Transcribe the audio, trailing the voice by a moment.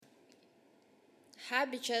Hi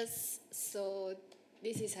bitches. So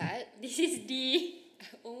this is hard. This is D.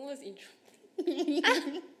 Almost intro.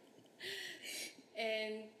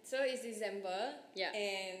 And so it's December. Yeah.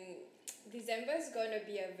 And December is gonna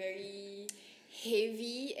be a very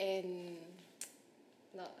heavy and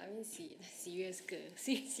serious girl.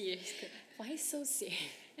 Serious. Why so serious?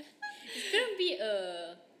 It's gonna be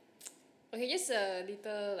a Okay, just a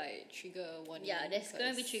little like trigger warning. yeah. There's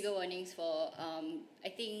gonna be first. trigger warnings for I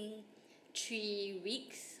think 3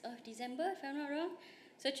 weeks of December, if I'm not wrong.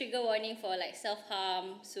 So trigger warning for like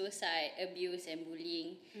self-harm, suicide, abuse, and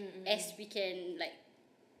bullying, as we can like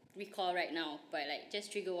recall right now. But like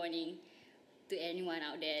just trigger warning to anyone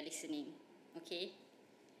out there listening. Okay.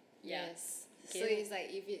 Yeah. Yes. Okay. So it's like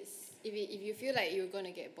if you feel like you're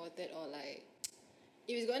gonna get bothered or like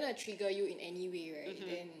if it's gonna trigger you in any way, right?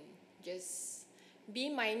 Then just be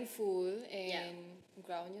mindful and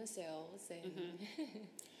ground yourselves and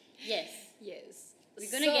Yes. yes.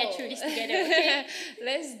 We're gonna get through this together. Okay.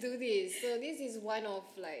 Let's do this. So this is one of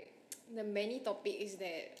like the many topics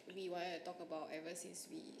that we want to talk about ever since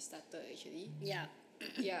we started actually. Yeah.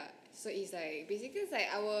 Yeah, so it's like basically it's like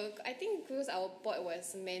I think because our pod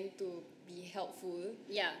was meant to be helpful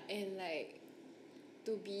Yeah. and like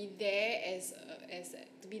to be there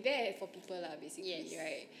to be there for people lah basically. Yes.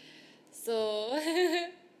 Right? So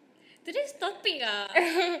Today's topic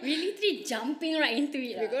we literally jumping right into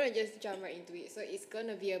it. we're gonna just jump right into it. So it's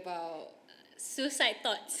gonna be about Suicide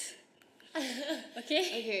thoughts. Okay?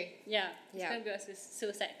 okay, Yeah. It's Yeah. gonna be about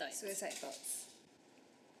suicide thoughts. suicide thoughts.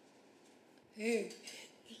 Hey.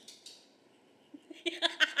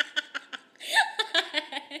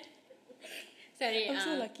 Sorry. I'm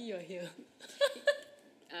so lucky you're here.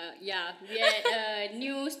 Yeah, we are at a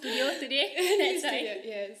new studio today. That's right.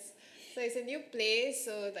 Yes. So it's a new place,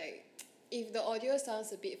 so like if the audio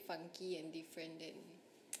sounds a bit funky and different, then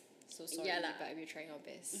so sorry, Yeah lah. but we're trying our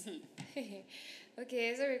best.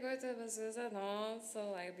 Okay, so we're going to have a suicide now.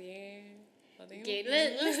 So like Okay,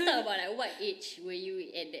 let's talk about like what age were you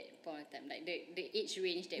at that point of time, like the age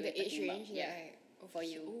range that the we're age talking range about. that Yeah. For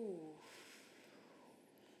you. Ooh.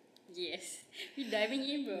 Yes. We're diving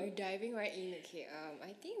in, bro. We're diving right in. Okay,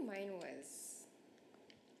 I think mine was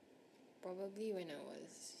probably when I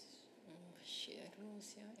was I don't know,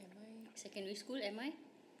 am I? Secondary school, am I?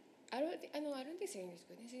 I don't think secondary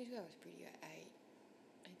school. I think secondary school I was pretty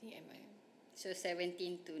I think am I? So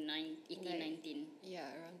 17 to 18, Like- 19. Yeah,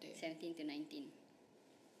 around there. 17 to 19.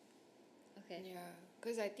 Okay. Yeah,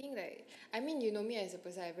 because I think like I mean you know me as a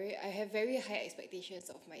person, I have very high expectations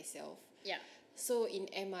of myself. Yeah. So in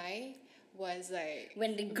MI was like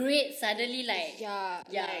When the grade suddenly like yeah,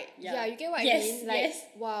 yeah. you get what Yes, I mean? Like yes.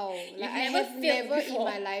 wow, You've like I never have failed never in before.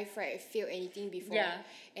 my life failed anything before. Yeah.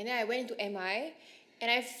 And then I went into MI, and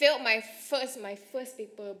I failed my first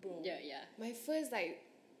paper, bro. yeah. My first like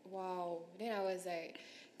wow. Then I was like,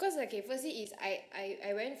 cause okay, firstly is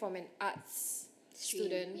I went from an arts Stream,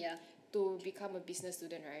 student yeah. to become a business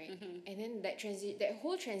student, right? And then that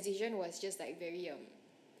whole transition was just like very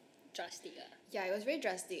Drastic. yeah, it was very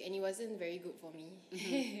drastic and it wasn't very good for me.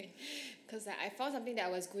 Because like, I found something that I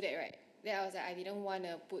was good at, right? Then I was like, I didn't want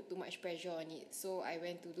to put too much pressure on it. So I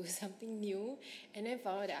went to do something new and then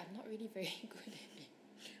found out that I'm not really very good at it.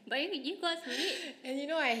 But you got through it. And you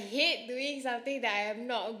know, I hate doing something that I am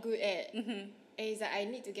not good at. And it's like, I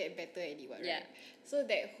need to get better at it, right? Yeah. So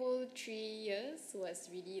that whole 3 years was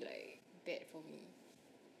really like bad for me.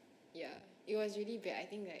 Yeah, it was really bad. I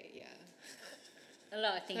think like, yeah. A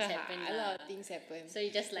lot of things happen. A lot of things happen. So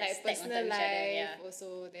you just like stack on top personal of each life other. Yeah. also,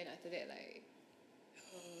 then after that like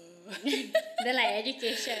Then like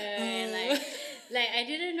education and like I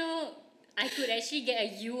didn't know I could actually get a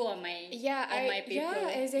U on my my paper. yeah,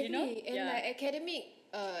 exactly. You know? And Yeah. like academic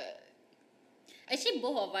Actually,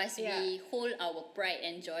 both of us, Yeah. we hold our pride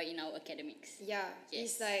and joy in our academics. yeah,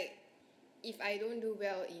 Yes. it's like if I don't do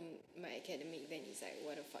well in my academic, then it's like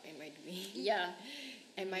what the fuck am I doing? Yeah,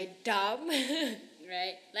 Am I dumb?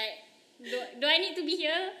 right? Like, do I need to be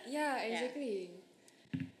here? Yeah, exactly.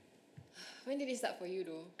 When did it start for you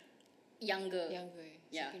though? Younger. Younger,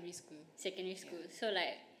 Yeah. secondary school. Secondary school. So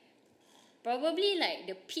like, probably like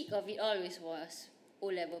the peak of it all was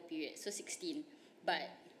O-level period, so 16. But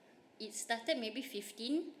it started maybe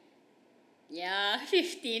 15. Yeah,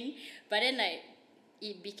 15. But then like,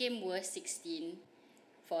 it became worse 16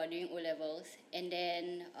 for doing O-levels. And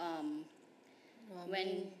then Wow,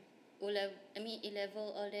 when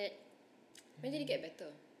A-level, all that, when did it get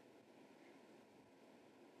better?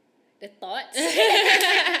 the thoughts.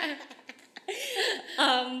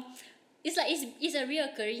 It's like it's a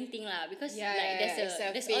reoccurring thing lah, because like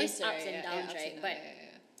there's always ups and downs, right? But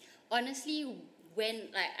honestly, when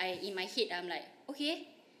like in my head I'm like, okay,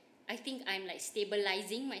 I think I'm like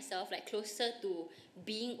stabilizing myself, like closer to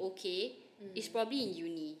being okay, is probably in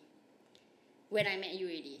uni when I met you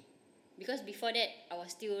already. Because before that, I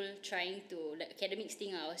was still trying to, the academics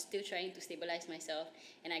thing, I was still trying to stabilize myself.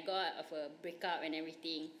 And I got out of a breakup and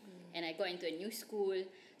everything. And I got into a new school.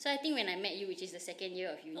 So I think when I met you, which is the second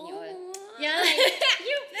year of uni, yeah, like,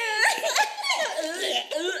 you.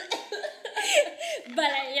 But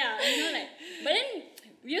like, yeah, you know, like, but then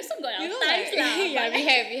we also got our times lah. Yeah, but we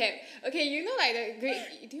have. Okay, you know like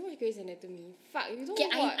the do you watch Grey's Anatomy? Fuck, you don't okay,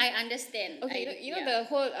 watch. I understand. Okay, you know the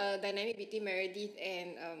whole dynamic between Meredith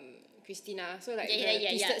and Christina. So like the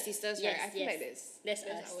Twisted Sisters, right? I feel like that's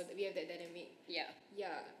us. we have that dynamic. Yeah.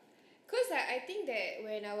 Yeah, cause like, I think that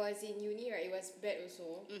when I was in uni, right, it was bad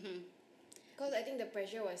also. Cause I think the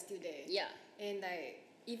pressure was still there. Yeah. And like,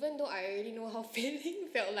 even though I already know how failing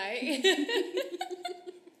felt like,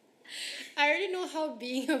 I already know how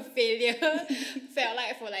being a failure felt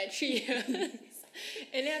like for like 3 years.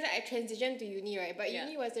 And then after I transitioned to uni, right? But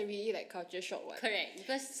uni was a really like culture shock one. Correct.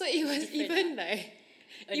 Because so it was even like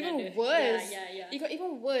even worse. Yeah. It got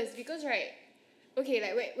even worse because right, okay,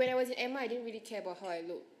 like when I was in Emma, I didn't really care about how I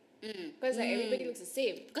look. Because like everybody looks the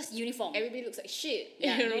same. Because uniform. Everybody looks like shit.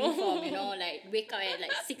 Yeah, you know? uniform, you know, like wake up at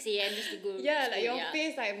like 6 a.m. just to go. Yeah, school, like your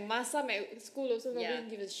face like masam at school also nobody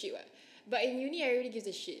gives a shit. What? But in uni, everybody gives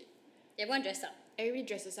a shit. Everyone dress up. Everybody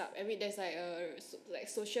dresses up. There's like a like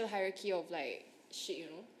social hierarchy of like shit, you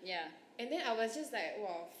know. Yeah. And then I was just like,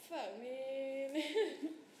 wow, fuck, man.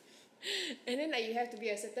 And then like you have to be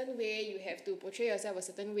a certain way, you have to portray yourself a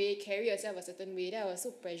certain way, carry yourself a certain way. Then I was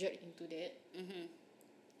so pressured into that.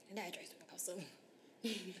 And then I joined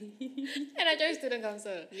student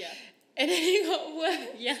council. Yeah. And then it got worse.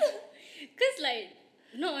 Yeah. Because like,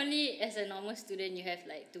 not only as a normal student you have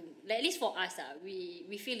like to, like, at least for us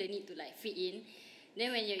we feel the need to like fit in.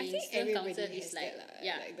 Then when you're in student council it's like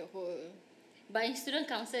like the whole. But in student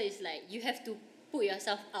council it's like you have to put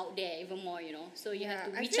yourself out there even more, you know. So you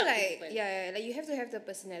have to reach out to people. Yeah, like you have to have the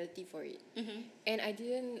personality for it. And I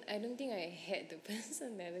don't think I had the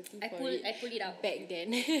personality I pulled it out back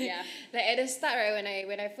then. Yeah. Like at the start, right,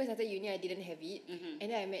 when I first started uni, I didn't have it.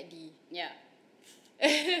 And then I met Dee. Yeah.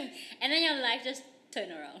 And then your life just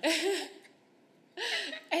turned around. And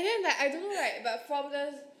then like I don't know, right, but from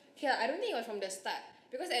the I don't think it was from the start,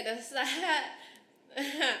 because at the start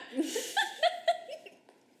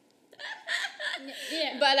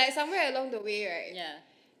Yeah. but like somewhere along the way, right, Yeah.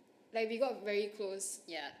 like we got very close.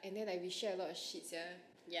 Yeah. And then like we shared a lot of shit, yeah.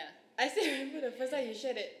 Yeah. I still remember the first time you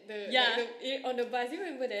shared it, Yeah. like on the bus. Do you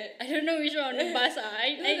remember that? I don't know which one on the bus.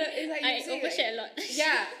 I it's like overshare a lot.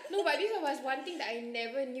 Yeah. No, but this one was one thing that I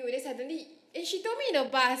never knew. Then suddenly, and she told me in the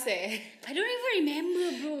bus, I don't even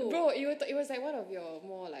remember, bro. Bro, it was like one of your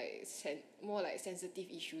more like sensitive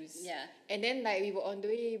issues. Yeah. And then like we were on the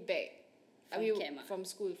way back. From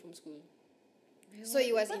school. So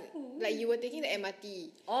it was like you were taking the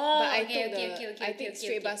MRT. Oh, but I okay, take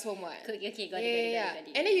straight bus home. What? Okay, got it.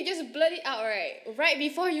 And then you just blurt it out, right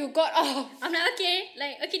before you got off. I'm like,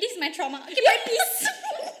 okay, this is my trauma. Okay, bye, peace.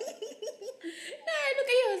 Then I look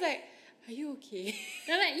at you, I was like, are you okay?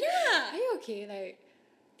 I'm like, yeah. Are you okay? Like,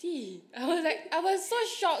 T. I was so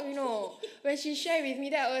shocked, you know, when she shared with me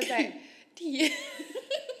that. I was like, T.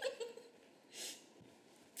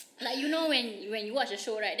 Like, you know, when you watch a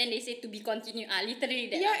show, right, then they say to be continued. Literally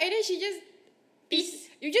that. Yeah, and then she just. Peace.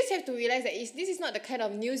 You just have to realize that this is not the kind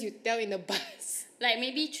of news you tell in the bus. Like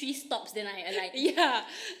maybe 3 stops, then I like. Yeah.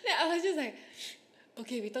 Then I was just like,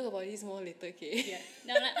 okay, we talk about this more later, okay? Yeah.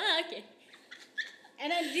 Then I'm like, okay.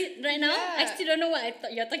 And I did right now. I still don't know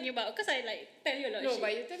what you're talking about, because I like tell you a lot of shit. No,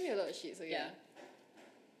 but you tell me a lot of shit, so yeah.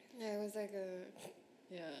 Yeah, it was like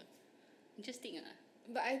Interesting.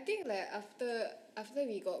 But I think like after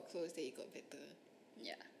we got close, then it got better.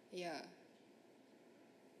 Yeah. Yeah.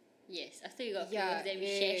 Yes, after we got close, then we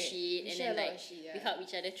share shit, and then like we help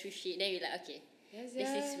each other through shit. Then we're like, okay, this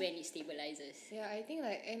is when it stabilizes. Yeah, I think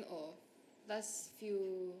like end of last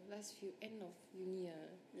few end of uni,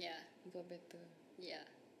 yeah, it got better. Yeah.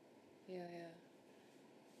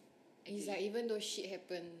 It's like even though shit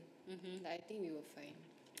happened, like, I think we were fine.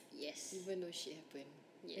 Yes. Even though shit happened.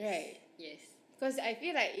 Yes. Right. Yes. Because I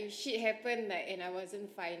feel like if shit happened like and I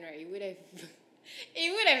wasn't fine, right, it would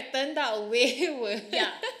have turned out way worse.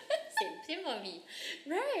 Yeah. Same for me.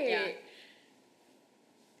 Right. Yeah.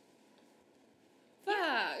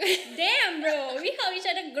 Fuck. Damn, bro. We help each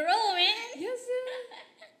other grow, man. Yes,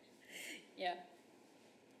 Yeah.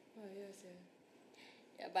 Oh, yes,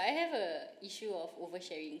 Yeah, but I have a issue of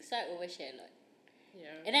oversharing, so I overshare a lot.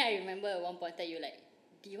 Yeah. And then I remember at one point that you like,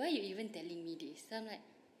 why are you even telling me this? So I'm like,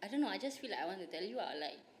 I don't know, I just feel like I want to tell you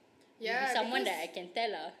like Yeah, maybe someone because- that I can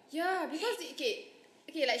tell Yeah, because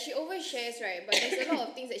okay, like she overshares, right? But there's a lot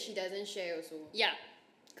of things that she doesn't share also. Yeah,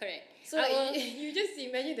 correct. So like, you just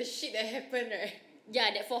imagine the shit that happened, right?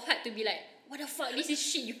 Yeah, that for Hart to be like, what the fuck, this is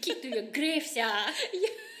shit you keep to your grave, yeah.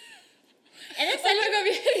 And then Oh my god,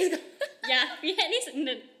 we had this. yeah, we had this in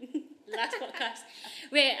the last podcast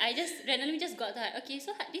where I just randomly just got to her, okay,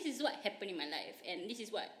 so Hart, this is what happened in my life and this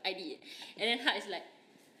is what I did. And then Hart is like,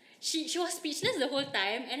 she was speechless the whole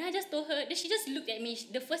time, and I just told her, then she just looked at me,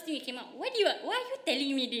 the first thing that came out, why are you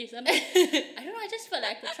telling me this? I'm like, I don't know, I just felt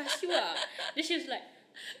like I could trust you. Then she was like,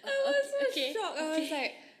 I was so okay, shocked. I was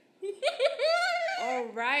like,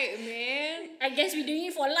 alright, man. I guess we're doing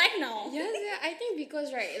it for life now. Yes, yeah. I think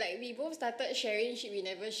because right, like we both started sharing shit we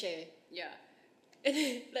never share. Yeah. And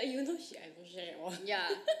then, like shit I don't share all. Yeah.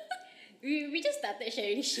 we just started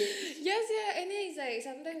sharing shit. Yes, yeah. And then it's like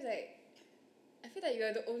sometimes like I feel like you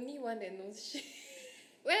are the only one that knows shit.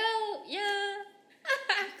 Well, yeah.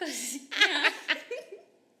 Because, yeah.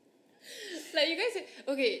 Like you guys,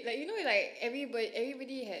 okay, like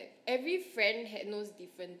like every friend knows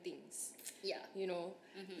different things. Yeah.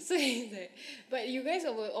 So it's like, but you guys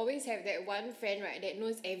will always have that one friend, right, that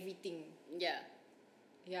knows everything. Yeah.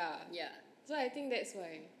 Yeah. Yeah. So I think that's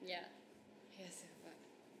why. Yeah. Yes.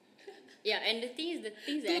 But Yeah, and the things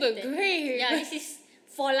to that the grave. Yeah, this is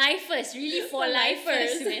for lifers, really for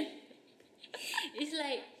lifers, lifers. man. It's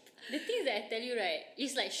like the things that I tell you, right,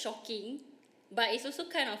 it's like shocking, but it's also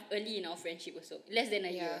kind of early in our friendship also. Less than a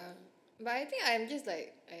year. Yeah. But I think I'm just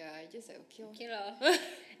like, I just like okay. Okay lah.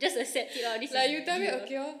 Just accept it lah. This Like is you tell me you.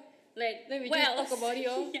 okay, Like then we what just else? talk about it,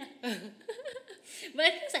 Yeah. But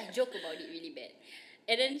at first I joke about it really bad.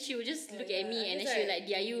 And then she would just look at yeah. me and then It's she would like,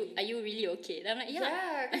 like, are you really okay? And I'm like, yeah.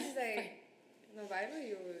 Yeah, because it's like, no, but I know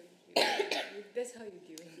you that's how you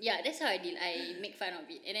deal. Yeah, that's how I deal. I make fun of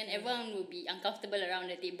it. And then everyone will be uncomfortable around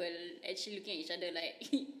the table, actually looking at each other like,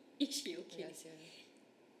 is she okay? Yes, yeah.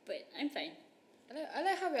 But I'm fine. I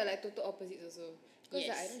like how we're like total opposites also. Because Yes.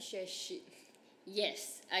 like, I don't share shit.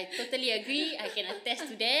 Yes, I totally agree. I can attest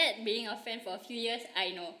to that. Being a friend for a few years,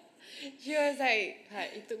 I know. She was like,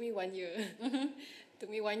 it took me 1 year. Took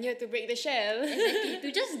me 1 year to break the shell. Exactly. To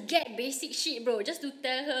just get basic shit, bro. Just to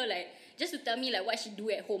tell her just to tell me like what she do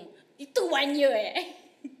at home. It took 1 year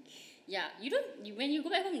Yeah, when you go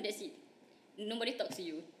back home, that's it. Nobody talks to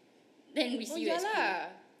you. Then we see you at school. lah.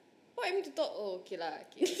 What I mean to talk? Oh, okay lah.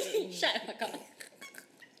 Okay. Shut up, kau.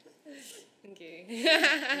 Okay.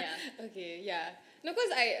 Yeah. Okay, yeah. No,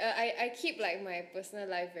 because I keep like my personal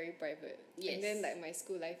life very private. Yes. And then like my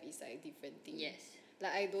school life is like different thing. Yes.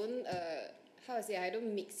 Like I don't how to say, I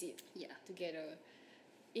don't mix it Yeah. together.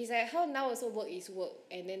 It's like how now also work is work,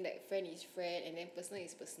 and then like friend is friend, and then personal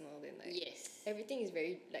is personal. Then like Yes. everything is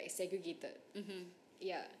very like segregated. Mm-hmm.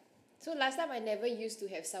 Yeah. So last time I never used to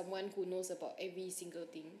have someone who knows about every single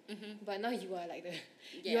thing. Mm-hmm. But now you are like the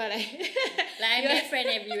you Yeah. are like Like I'm that friend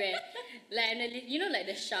everywhere. Like I'm like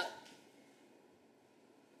the shark.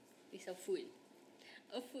 It's a food.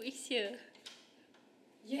 A food is here.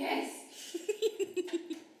 yes.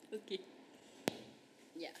 Okay.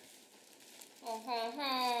 Yeah. Oh ha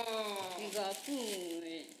We ha. got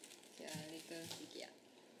food. Yeah, later. Yeah.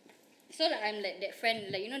 So like I'm like that friend,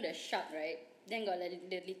 like the shark, right? Then got like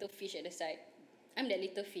the little fish at the side. I'm that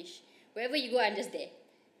little fish. Wherever you go, I'm just there.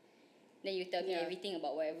 Then you tell me Yeah. everything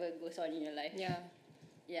about whatever goes on in your life. Yeah.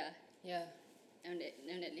 Yeah. Yeah. I'm that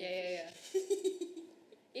little fish. Yeah.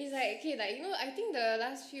 It's like okay, like I think the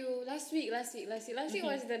last week was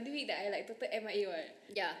the week that I like total MIA what.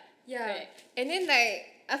 Yeah. Yeah. Correct. And then like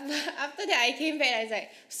after that I came back, I was like,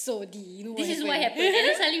 so D, you know what This is what happened. And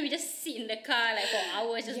then suddenly we just sit in the car like for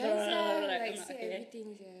hours, just Yes, like, like I'm not say okay.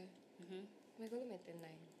 everything, yeah. Mhm. Oh my god, my 10-9.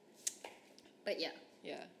 But yeah.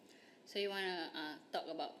 Yeah. So you wanna talk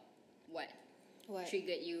about what What?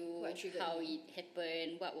 triggered you, What triggered how me? it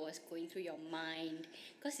happened, what was going through your mind,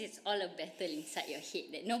 because it's all a battle inside your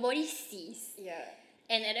head that nobody sees. Yeah.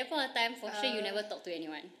 And at that point of time, for sure, you Uh, never talk to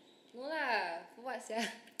anyone. No lah. For what, sia?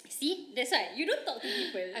 See, that's why you don't talk to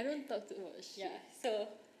people. I don't talk too much. Yeah. So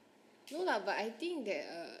No lah, but I think that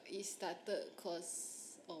it started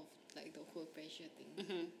cause of like the whole pressure thing.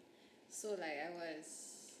 mhm. So like I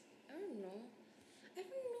don't know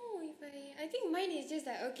if I think mine is just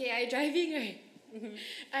like, okay, I driving, right?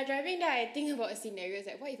 I driving, then I think about scenarios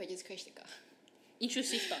like, what if I just crash the car?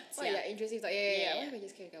 intrusive thoughts. What, yeah, intrusive thought. Yeah. Yeah. What if I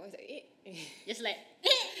just crash the car? What's like, Just like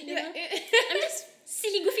you You're know, like, I'm just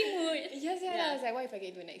silly goofy mood. yes, yeah. Yeah. I was like, what if I get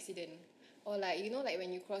into an accident? Or like, like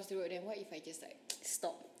when you cross the road, then what if I just like,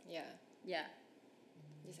 Stop. yeah, Yeah.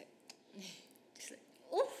 just like, Just like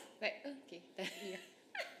oof. like okay.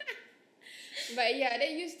 But yeah,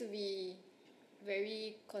 that used to be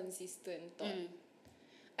very consistent thought.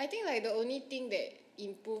 I think like the only thing that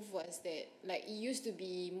improved was that like it used to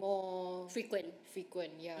be more Frequent.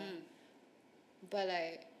 frequent, yeah. But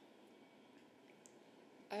like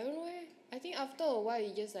I don't know I think after a while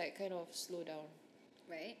it just like kind of slow down.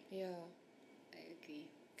 Right? Yeah. I agree.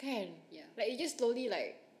 Can. Yeah. Like it just slowly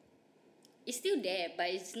like It's still there, but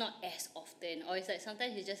it's not as often. Or it's like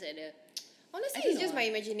sometimes it's just at the... honestly I don't it's just know my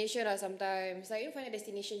imagination lah sometimes. Like you find a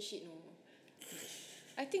destination shit no.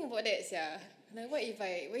 I think about that yeah. Like what if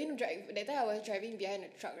drive that time I was driving behind a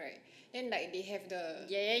truck right? Then like they have the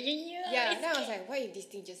Yeah. yeah, then I was like, what if this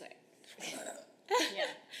thing just like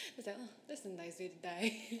Yeah. it's like, oh, that's a nice way to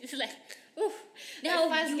die. It's like, oof. Like Now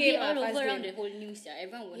fast you'll game be all fast over around game. the whole news. Yeah,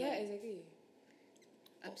 everyone will Yeah, know. exactly.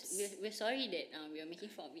 We're sorry that we are making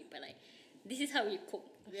fun of it, but like, this is how we cope.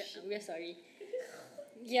 We're sorry.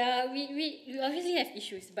 Yeah, we obviously have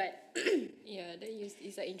issues, but Yeah, that is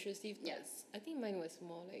like intrusive Yeah. thoughts. I think mine was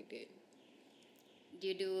more like that. do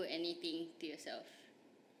you do anything to yourself?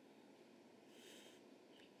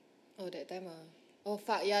 Oh, that time oh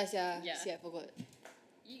fuck, yes, yeah. Yeah. See, I forgot.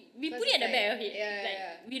 We Cause put it at the it's back like- of it. yeah, Like,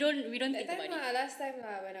 yeah. we don't That think time about it. last time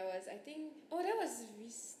when I was, I think, oh, that was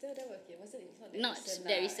recent, that was, okay, wasn't it? It's not that Not recent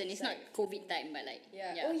that lah. recent. It's not like, COVID time, but like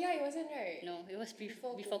yeah. Oh, yeah, it wasn't, right? No, it was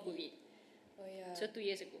before Before COVID. Oh, yeah. So 2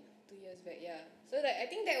 years ago. 2 years back, yeah. So, like, I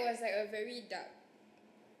think that was, like, a very dark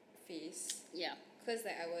phase. Yeah. Because,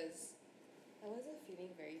 like, I wasn't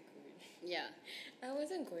feeling very good. Yeah. I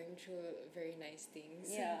wasn't going through very nice things.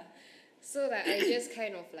 Yeah. So, like, I just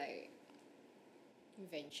kind of, like,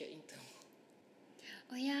 ventured into...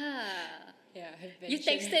 Oh yeah. Yeah, You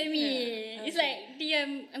texted me. Yeah. It's like,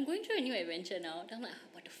 I'm going through a new adventure now. I'm like,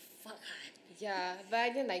 what the fuck? Yeah, but I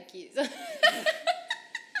didn't like it. So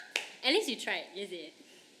At least you tried, is it?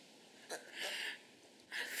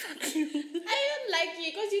 I don't like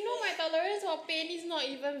it because you know my tolerance for pain is not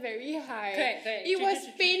even very high. Correct. It True, was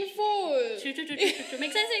true. painful. True.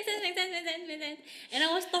 Makes sense. And I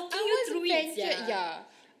was talking I you was through it. yeah.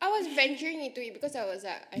 I was venturing into it because I was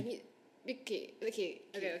like, I need okay.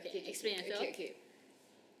 Explain yourself. Okay.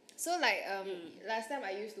 So like last time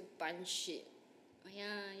I used to punch shit. Oh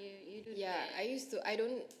yeah, you do Yeah, that. I used to. I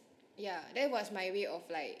don't. Yeah, that was my way of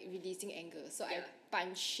like releasing anger. So I Yeah.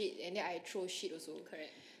 punch shit and then I throw shit also. Correct.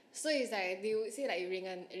 So it's like they would say like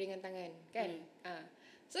ringan tangan kan.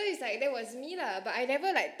 So it's like that was me lah, but I never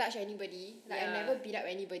like touch anybody. Like I Yeah. never beat up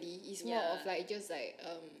anybody. It's more Yeah. of like just like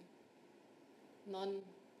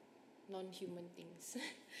non-human things.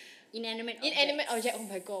 Inanimate Object. Oh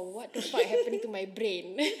my god, what the fuck happening to my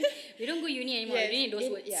brain? We don't go uni anymore. We need those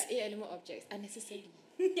words. Yeah, inanimate objects. Unnecessary.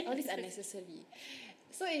 All this unnecessary.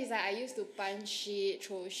 So it's like I used to punch shit,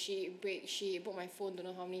 throw shit, break shit, broke my phone don't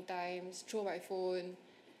know how many times, throw my phone.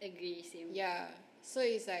 Agree, same. Yeah. So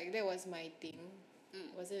it's like that was my thing.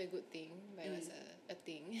 It wasn't a good thing, but it was a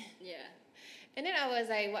thing. Yeah. And then I was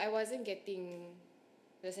like, I wasn't getting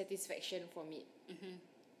the satisfaction from it.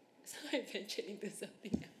 So I ventured into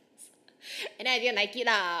something else. And I didn't like it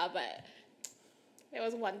lah, but that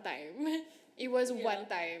was one time. It was one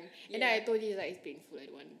time. And then I told you like it's painful, I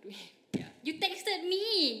don't want to do it. Yeah. You texted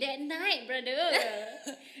me that night, brother.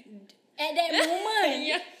 At that moment.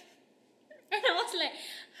 Yeah. And I was like,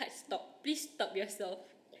 stop. Please stop yourself.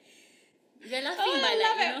 You're laughing, Oh, but I like,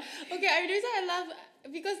 laugh you at, know. okay, I reason I laugh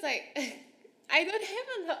because like I don't have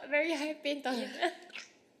a very high pain tolerance.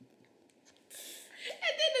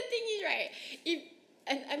 And then the thing is right,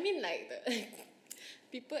 I mean like the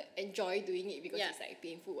people enjoy doing it because Yeah. it's like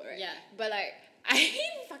painful, right? Yeah. But like I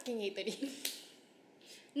fucking hated it.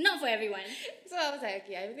 Not for everyone. So I was like,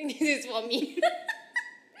 okay, I don't think this is for me.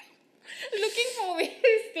 Looking for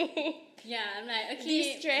ways to Yeah, I'm like, okay.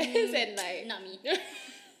 de-stress and like Not me.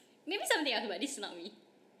 Maybe something else, but this is not me.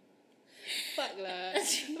 fuck lah.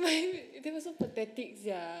 They were so pathetic,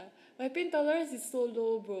 yeah. My pain tolerance is so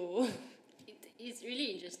low, bro. It's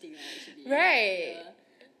really interesting, actually. Right.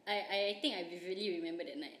 Yeah. I think I vividly remember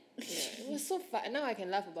that night. Yeah, it was so fun. Now I can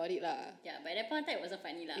laugh about it lah. Yeah, but at that point of time, it wasn't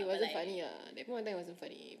funny lah. It but wasn't like, funny lah. That point in time it wasn't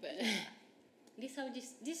funny, but This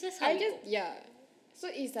is just how I we just cope. yeah. So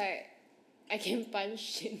it's like I can punch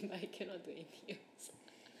shit, but I cannot do anything else.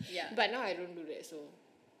 Yeah. But now I don't do that. So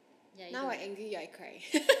Yeah, you now do. I angry, I cry.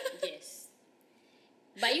 Yes.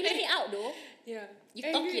 But you let it out though. Yeah. You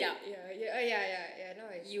talk it out. Yeah. Now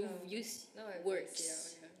I You now, use now I words.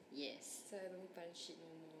 voice it out, yeah. Yes. So I don't punch shit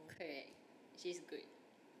no more. Correct. She's good.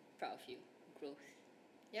 Proud of you. Growth.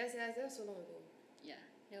 Yes, that was so long ago. Yeah.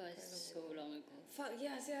 That was Quite long so long ago. Fuck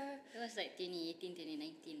yes, yeah. That was like 2018,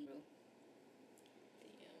 2019, bro.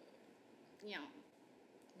 Damn. Yeah.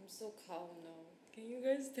 I'm so calm now. Can you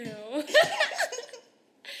guys tell?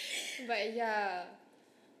 But yeah.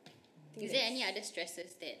 Is there any other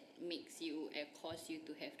stresses that makes you cause you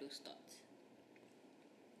to have those thoughts?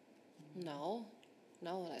 No.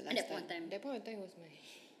 No, like last At that point in time. That point in time was my...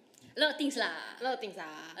 A lot of things lah. A lot of things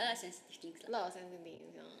ah. A lot of sensitive things A lah. lot of sensitive things.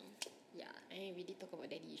 Yeah. I ain't really talk about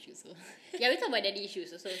daddy issues so. Yeah, we talk about daddy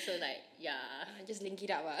issues also. So like, yeah. Just link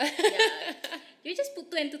it up Yeah. You just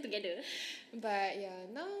put 2 and 2 together. But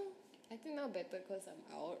yeah, now I think now better because I'm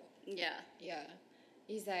out. Yeah. Yeah.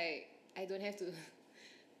 It's like I don't have to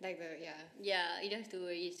like Yeah, you don't have to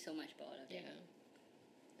worry so much about all of that.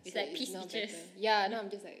 yeah. It's So like peace now teachers. better. Yeah, now I'm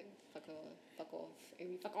just like fuck off.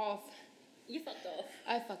 Fuck off. You fucked off.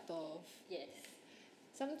 I fucked off. Yes.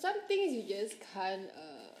 Some things you just can't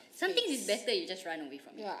Some things is fix. better you just run away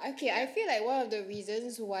from it. Yeah, okay. I feel like one of the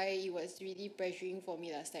reasons why it was really pressuring for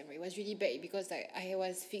me last time, right, it was really bad because like I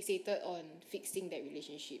was fixated on fixing that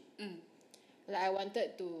relationship. Like I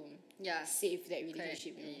wanted to Yeah. save that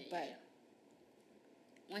relationship, you know. Yeah, But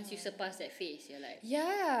once you surpass that phase, you're like,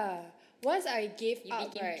 yeah, once I gave You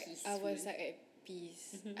up, became right, I was peaceful. like at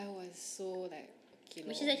peace. I was so like okay.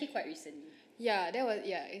 which lor. is actually quite recently. Yeah, that was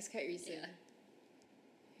it's quite recent.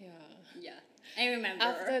 Yeah. Yeah. I remember.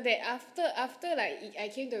 After like I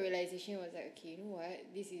came to a realization, was like, okay, you know what,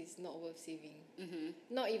 this is not worth saving.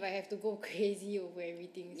 Not if I have to go crazy over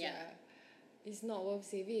everything. Yeah. It's not worth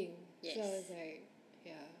saving. Yes. So I was like,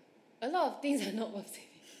 yeah, a lot of things are not worth saving.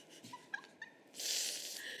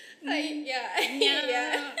 Like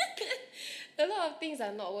yeah. A lot of things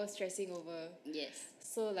are not worth stressing over. Yes.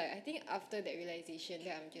 So like I think after that realization,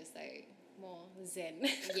 that I'm just like more zen.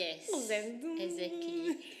 Yes. Zen.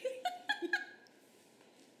 Exactly.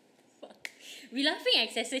 Fuck. We laughing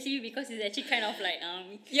excessively because it's actually kind of like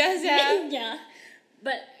Yes, yeah. yeah.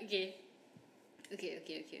 But okay.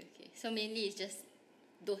 So mainly it's just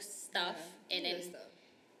those stuff and then Those stuff.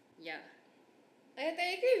 yeah. And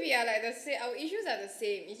technically we are like the same. Our issues are the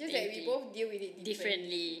same. It's just that we Technically. both deal with it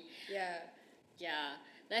Differently. Yeah. Yeah.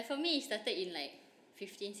 Like for me it started in like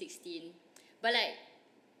 15, 16. But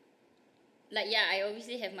like yeah, I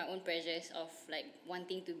obviously have my own pressures of like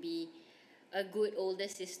wanting to be a good older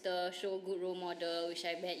sister, show a good role model, which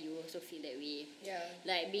I bet you also feel that way. Yeah.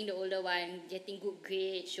 Like being the older one, getting good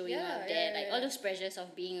grades, showing Yeah, off that, yeah, like yeah. all those pressures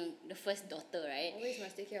of being the first daughter, right? Always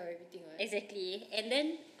must take care of everything, right? Exactly. And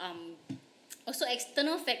then also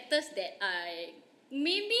external factors that I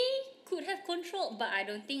maybe could have controlled, but I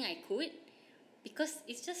don't think I could, because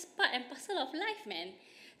it's just part and parcel of life, man.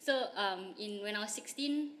 So when I was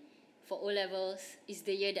 16, for O levels is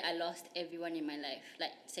the year that I lost everyone in my life,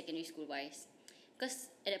 like secondary school wise, because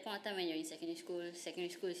at that point of time when you're in secondary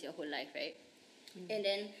school is your whole life, right? And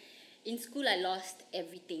then in school I lost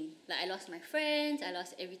everything. Like I lost my friends, I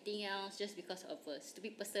lost everything else just because of a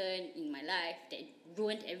stupid person in my life that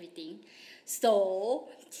ruined everything. So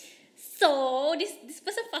this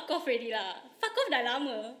person fuck off already lah. Fuck off dah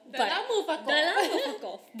lama. Dah lama fuck Dah off. lama fuck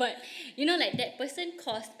off. But you know, like that person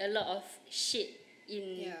caused a lot of shit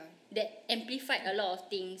in Yeah. that amplified a lot of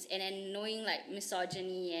things, and then knowing like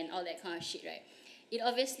misogyny and all that kind of shit, right? It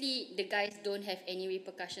obviously the guys don't have any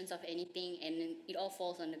repercussions of anything, and then it all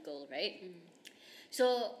falls on the girl, right?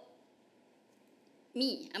 So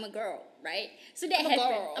me, I'm a girl, right? So that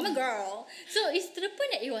happened. I'm a girl. So it's to the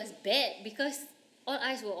point that it was bad because all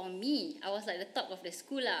eyes were on me. I was like the top of the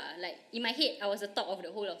school lah. Like in my head, I was the top of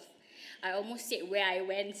the whole of. I almost said where I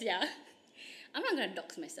went, yeah. I'm not gonna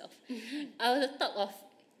dox myself. I was the top of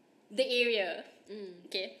the area,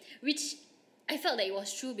 okay, which I felt that it was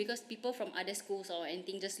true because people from other schools or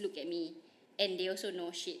anything just look at me and they also know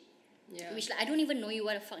shit. Yeah. Which like I don't even know you,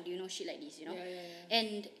 why the fuck do you know shit like this, you know? Yeah.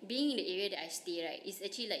 And being in the area that I stay, right, it's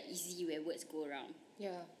actually like easy where words go around.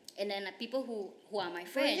 Yeah. And then like people who are my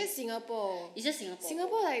But friends, it's just Singapore. it's just Singapore.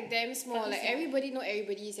 Singapore like damn small. Fucking Like small. everybody know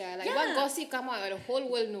everybody, yeah. Like Yeah. one gossip come out, the whole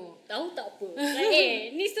world know. Tahu tak apa.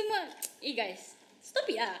 Like ni semua, guys, stop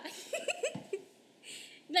it lah.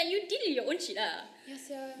 Like you deal with your own shit lah. Yes,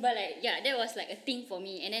 yeah. But like yeah, that was like a thing for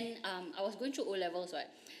me. And then I was going through O levels, right?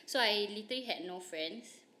 So I literally had no friends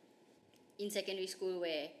in secondary school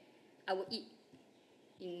where I would eat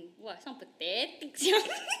in some pathetic.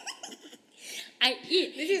 I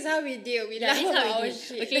eat. This is how we deal. We Yeah, laugh this is how about we our do.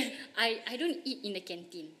 shit. Okay, I don't eat in the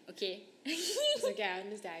canteen. Okay. It's okay, I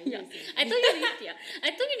understand. Yeah, I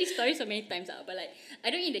told you this story so many times, but like I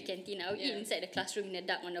don't eat in the canteen. I would eat inside the classroom in the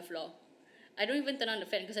dark on the floor. I don't even turn on the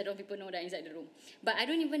fan because I don't want people know that I'm inside the room. But I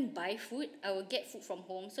don't even buy food. I will get food from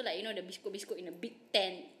home. So like you know the biscuit in a big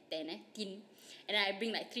tin, and I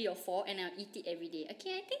bring like 3 or 4 and I'll eat it every day.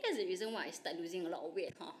 Okay, I think that's the reason why I start losing a lot of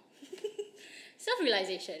weight, huh?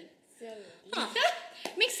 Self-realization.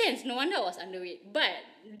 makes sense. No wonder I was underweight. But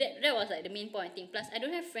that was like the main point, I think. Plus, I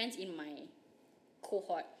don't have friends in my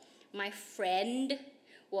cohort. My friend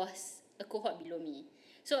was a cohort below me.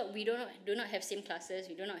 So we do not have same classes.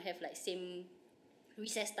 We do not have like same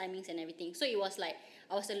recess timings and everything. So it was like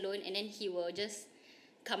I was alone, and then he will just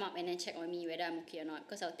come up and then check on me whether I'm okay or not,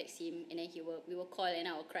 because I'll text him and then we will call and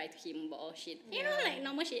I will cry to him about all shit. You know, like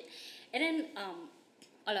normal shit. And then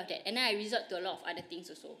all of that. And then I resort to a lot of other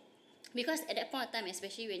things also. Because at that point of time,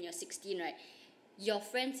 especially when you're 16, right, your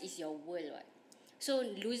friends is your world, right? So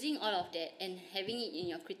losing all of that and having it in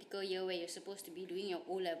your critical year where you're supposed to be doing your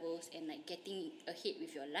O-levels and like getting ahead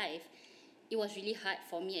with your life, it was really hard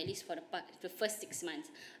for me, at least for the first 6 months.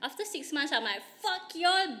 After 6 months, I'm like, fuck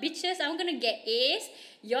y'all bitches, I'm gonna get A's.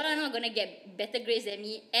 Y'all are not gonna get better grades than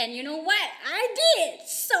me. And you know what? I did!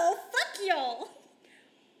 So fuck y'all.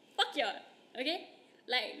 Fuck y'all. Okay?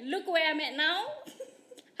 Like, look where I'm at now.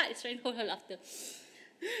 Heart is trying to hold her laughter.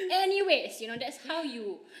 Anyways, you know, that's how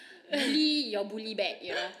you bully your bully back,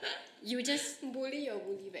 you know. You just bully your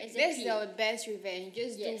bully back. Exactly. That's your best revenge.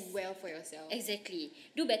 Just do Yes. well for yourself. exactly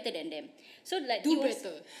do better than them. So like Do it was-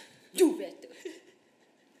 better. do better.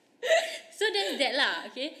 So that's that lah,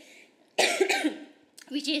 okay.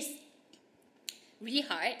 Which is really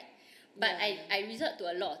hard, but Yeah. I resort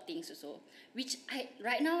to a lot of things also, which I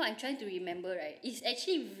right now I'm trying to remember, right. It's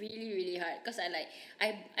actually really really hard because I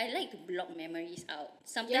like to block memories out.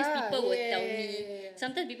 Sometimes Yeah, people will yeah, tell yeah, me yeah, yeah.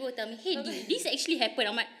 sometimes people will tell me, hey, this actually happened.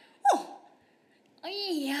 I'm like, oh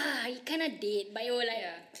yeah, it kind of did, but it will like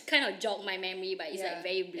Yeah. kind of jog my memory, but it's like Yeah,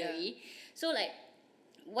 very blurry. So like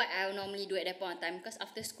what I will normally do at that point of time, because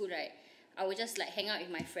after school, right, I will just like hang out with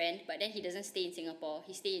my friend, but then he doesn't stay in Singapore,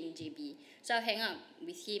 he stay in JB. So I'll hang out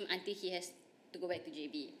with him until he has to go back to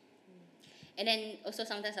JB. And then also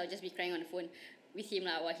sometimes I'll just be crying on the phone with him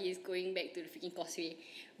lah while he's going back to the freaking Causeway.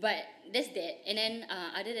 But that's that. And then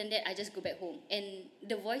other than that, I just go back home. And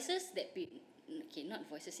the voices that okay, not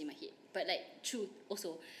voices in my head, but like truth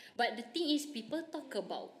also. But the thing is, people talk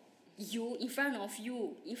about you, in front of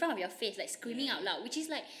your face, like screaming out loud, which is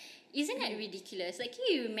like, isn't that ridiculous? Like, can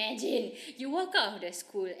you imagine you walk out of the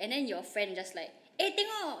school and then your friend just like,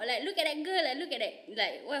 tengok, like look at that girl, like look at that,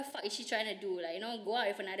 like what the fuck is she trying to do, like, you know, go out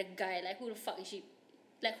with another guy, like who the fuck is she,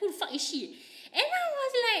 and I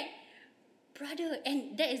was like, brother.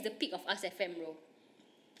 And that is the peak of Us FM, bro.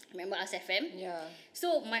 Remember Us FM? Yeah.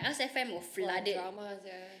 So my Us FM were flooded. Dramas,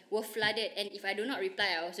 yeah. Were flooded, and if I do not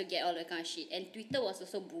reply, I also get all the kind of shit. And Twitter was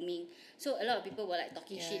also booming, so a lot of people were like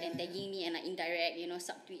talking shit and tagging me and like indirect, you know,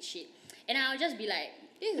 subtweet shit. And I'll just be like,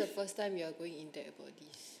 This is the first time you are going in depth about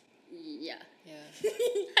this. yeah. Yeah.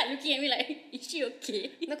 Looking at me like, is she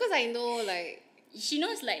okay? No, because I know, like, She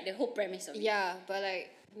knows like the whole premise of it. yeah, but like,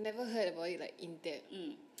 never heard about it like in depth.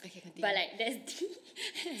 Okay, continue. But like that's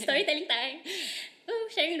storytelling time. Oh,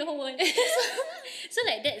 sharing the whole world. So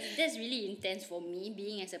like that's really intense for me,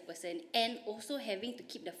 being as a person, and also having to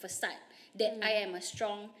keep the facade that I am a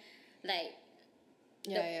strong, like,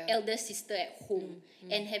 the elder sister at home,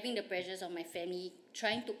 and having the pressures of my family,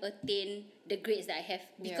 trying to attain the grades that I have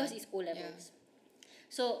because it's O levels.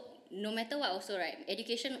 So no matter what, also right,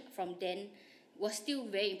 education from then was still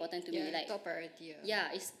very important to me. Like, top priority.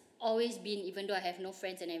 it's always been, even though I have no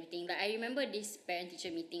friends and everything. Like, I remember this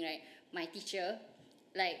parent-teacher meeting, right? My teacher,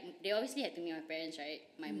 like, they obviously had to meet my parents, right?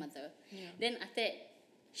 My mother. Yeah. Then after that,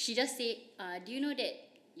 she just said, do you know that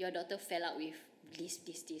your daughter fell out with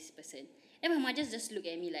this person? And my mother just looked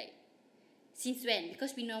at me like, since when?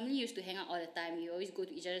 Because we normally used to hang out all the time. We always go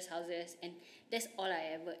to each other's houses, and that's all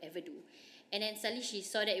I ever do. And then suddenly she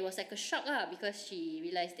saw that it was like a shock because she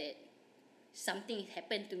realized that something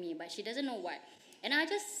happened to me, but she doesn't know what. And I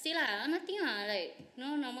just say nothing like,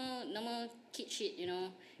 no, normal kid shit, you know,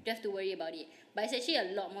 don't have to worry about it. But it's actually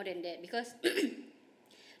a lot more than that, because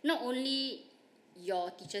not only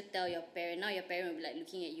your teacher tell your parent, now your parent will be like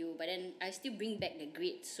looking at you, but then I still bring back the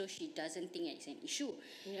grades so she doesn't think it's an issue.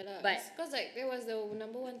 Yeah, But because like that was the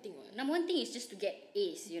number one thing. number one thing is just to get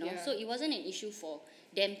A's, you know. Yeah. So it wasn't an issue for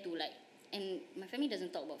them to like, and my family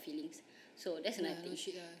doesn't talk about feelings, so that's another No thing.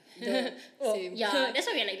 shit Same. Yeah, that's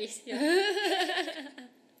why we're like this. Yeah.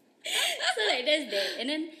 So like that's that, and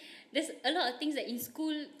then there's a lot of things that in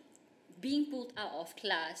school, being pulled out of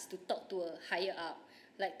class to talk to a higher up,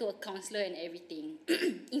 like to a counselor and everything,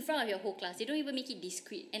 in front of your whole class. They don't even make it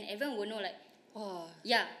discreet, and everyone will know like, Oh,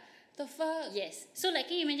 yeah, the fuck? yes. So like,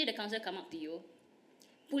 can you imagine the counselor come up to you,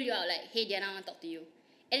 pull you out like, hey Diana, I want to talk to you,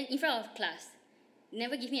 and in front of class,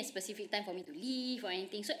 never give me a specific time for me to leave or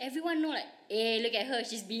anything. So everyone know like, hey, look at her,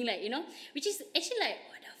 she's being like, you know, which is actually like,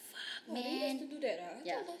 what the fuck, They man. used to do that. I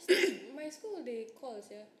Yeah. thought last time, my school they call,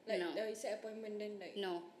 yeah. Like No. they set appointment then like.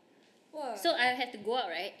 No. Wow. So I have to go out,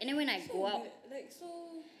 right? And then when I go out, Like so.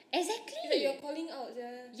 exactly. It's like you're calling out,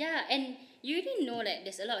 yeah. Yeah, and you already know that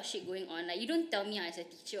there's a lot of shit going on. Like, you don't tell me as a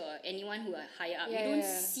teacher or anyone who are higher up. Yeah, you don't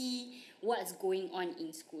yeah. see what's going on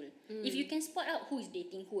in school. If you can spot out who is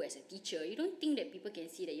dating who as a teacher, you don't think that people can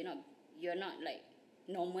see that you're not like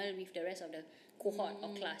normal with the rest of the cohort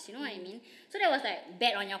or class. You know what I mean? So that was like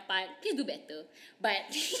bad on your part. Please do better.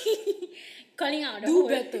 But calling out the Do whole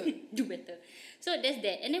better. do better. So that's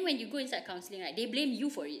that. And then when you go inside counselling, right, they blame you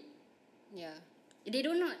for it. Yeah. They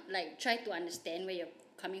do not like try to understand where you're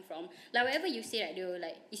coming from. Like whatever you say, right, they will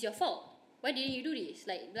like, it's your fault. Why didn't you do this?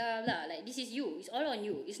 Like blah blah. Like this is you. It's all on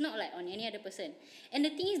you. It's not like on any other person. And the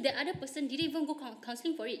thing is, the other person didn't even go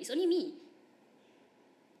counselling for it. It's only me.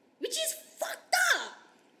 Which is fucked up.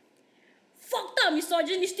 Fucked up,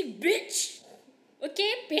 misogynistic bitch.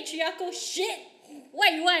 Okay, patriarchal shit.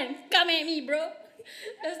 What you want? Come at me, bro.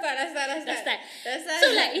 That's that.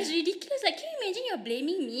 So like it's ridiculous. Like, can you imagine you're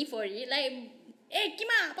blaming me for it? Like,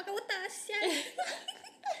 Kima, pakai otak, sial.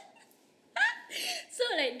 So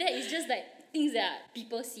like that is just like things that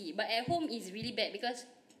people see. But at home is really bad because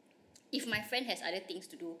if my friend has other things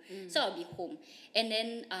to do, so I'll be home. And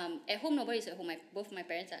then at home nobody's at home. Both my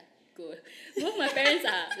parents are good. Both my parents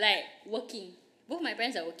are like working. Both my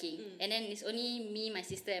parents are working. And then it's only me, my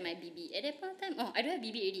sister and my BB. At that point of time, I don't have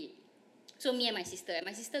BB already. So me and my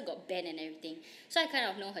sister got banned and everything. So I kind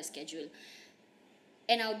of know her schedule.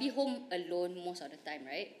 And I'll be home alone most of the time,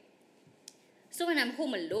 right? So when I'm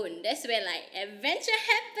home alone, that's where like adventure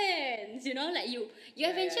happens. You know, like you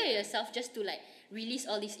adventure yourself just to like release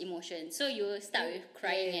all these emotions. So you start with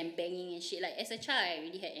crying and banging and shit. Like as a child, I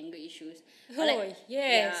really had anger issues. Or, like,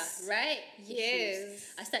 yes. Yeah, right? Yes.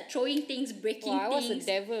 Issues. I start throwing things, breaking I was things.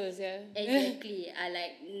 the devil, yeah. Exactly. I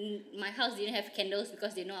like my house didn't have candles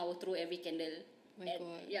because they know I will throw every candle. My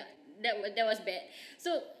God. Yeah, that was bad.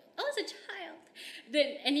 So I was a child.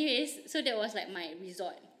 Then anyways, so that was like my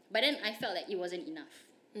resort. But then I felt like it wasn't enough.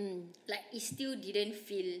 Like it still didn't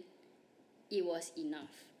feel it was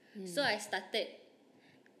enough. So I started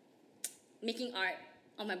making art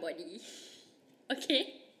on my body.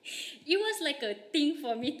 Okay? It was like a thing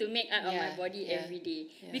for me to make art on my body every day.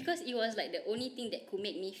 Because it was like the only thing that could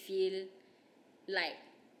make me feel like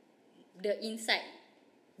the inside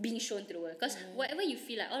being shown to the world. Because whatever you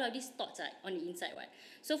feel, like all of these thoughts are on the inside, right?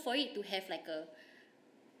 So for it to have like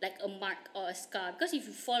a mark or a scar, because if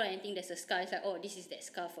you fall or anything, there's a scar. It's like, oh, this is that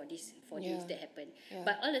scar for this that happened.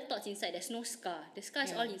 But all the thoughts inside, there's no scar. The scar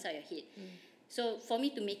is all inside your head. So for me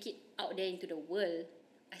to make it out there into the world,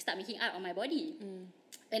 I start making art on my body.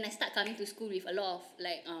 And I start coming to school with a lot of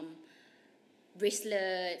like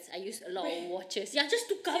bracelets. I used a lot of watches. Yeah, just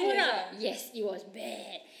to cover up. Yes, it was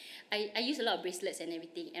bad. I use a lot of bracelets and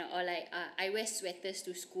everything, or like I wear sweaters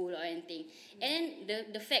to school or anything. And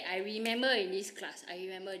then the fact I remember in this class,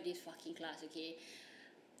 fucking class, okay,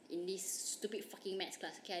 in this stupid fucking maths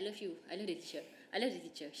class. Okay, I love you. I love the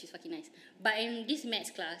teacher. She's fucking nice. But in this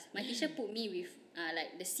maths class, my teacher put me with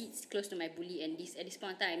like the seats close to my bully, and at this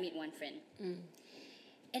point in time I made one friend.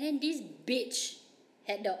 And then this bitch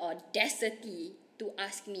had the audacity to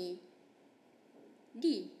ask me,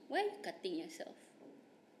 D, why are you cutting yourself?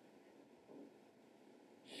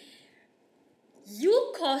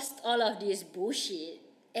 You caused all of this bullshit,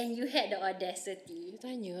 and you had the audacity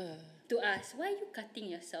to ask, why are you cutting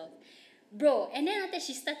yourself? Bro, and then after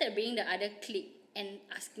she started bringing the other clique and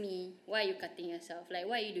asked me, why are you cutting yourself? Like,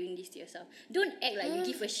 why are you doing this to yourself? Don't act like you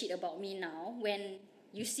give a shit about me now when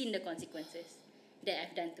you've seen the consequences that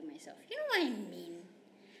I've done to myself. You know what I mean?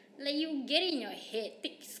 Like, you get it in your head,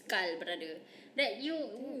 thick skull, brother. That you...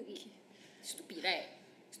 Stupid, right?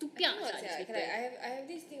 Stupid. I have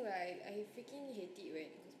this thing where I freaking hate it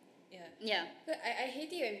when... Yeah. I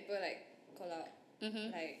hate it when people like call out.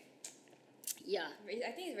 Like... Yeah.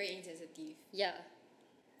 I think it's very insensitive. Yeah.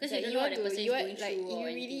 Because Like, you don't know what the person is going like, through. you or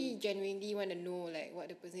really anything. genuinely want to know like what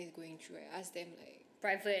the person is going through. Right? Ask them like...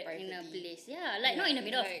 Private in a place. Yeah, like not in the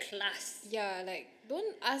middle like, of class. Yeah, like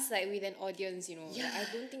don't ask like with an audience, you know. Yeah. Like,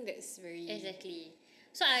 I don't think that's very... Exactly.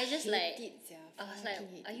 So I just like... hate it, I was like,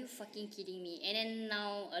 are you fucking kidding me? And then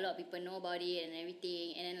now a lot of people know about it and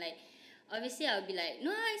everything. And then like, obviously I'll be like,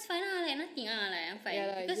 no, it's fine, like nothing, like I'm fine.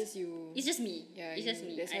 Yeah, because it's just you. It's just me. Yeah, it's just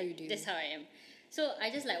me. That's how you do. That's how I am. So I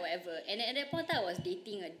just like whatever. And then at that point I was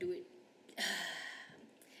dating a dude.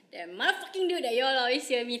 The motherfucking dude that y'all always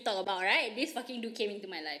hear me talk about, right? This fucking dude came into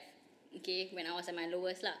my life. Okay, when I was at my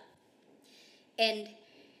lowest lah. And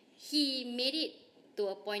he made it to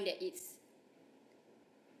a point that it's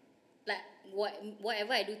like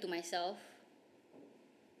whatever I do to myself,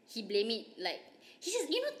 he blame it like, he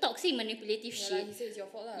just, toxic manipulative Yeah, shit. he said it's your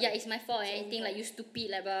fault lah. Yeah, it's my fault. It's your own Anything like fault. you stupid,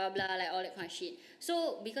 like blah blah blah, like all that kind of shit.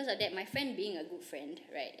 So because of that, my friend being a good friend,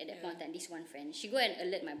 right, at that point of time, this one friend, she go and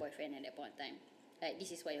alert my boyfriend at that point of time, like,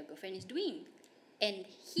 this is what your girlfriend is doing, and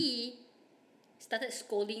he started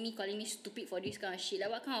scolding me, calling me stupid for this kind of shit. Like,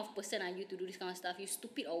 what kind of person are you to do this kind of stuff? You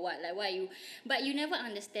stupid or what? Like, why are you? But you never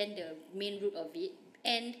understand the main root of it,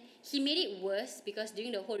 and he made it worse because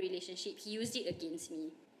during the whole relationship, he used it against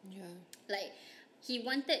me. Yeah. Like, he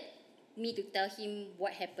wanted me to tell him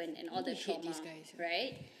what happened and all the I hate trauma, these guys.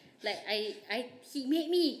 right? Like, he made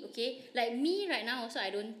me, okay? Like, me right now also,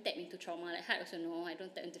 I don't tap into trauma. Like, Hart also know, I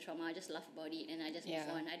don't tap into trauma. I just laugh about it and I just move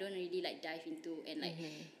on. I don't really, like, dive into and, like,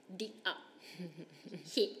 dig up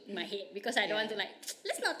hate in my head because I don't want to, like,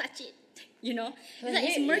 let's not touch it, you know? It's like,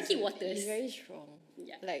 it's murky waters. It's very strong.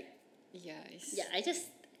 Yeah. Like, yeah, it's... Yeah, I just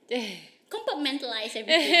compartmentalize everything.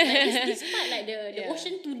 Like, this part, like, the Yeah.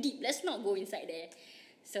 ocean too deep. Let's not go inside there.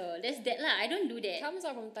 So that's that lah. I don't do that. comes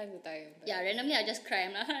out from time to time. But Yeah, randomly I just cry.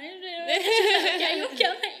 I'm like, are you okay?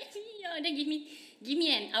 I'm like, yeah. Then give me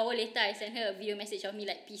an hour later, I send her a video message of me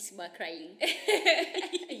like peace while crying.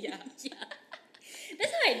 yeah. Yeah.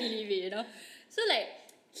 That's how I deal with it, you know. So like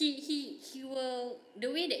he will, the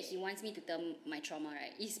way that he wants me to tell my trauma,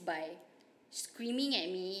 right, is by screaming at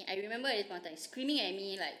me. I remember at this point of time, screaming at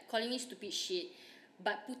me, like calling me stupid shit,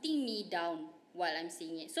 but putting me down while I'm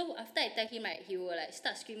saying it. So after I tell him, like, he will like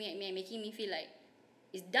start screaming at me and making me feel like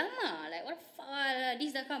it's dumb lah. Like, what the fuck, this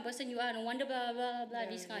is the kind of person you are, no wonder blah blah blah,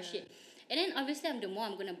 this kind of shit. And then obviously the more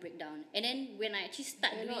I'm gonna break down. And then when I actually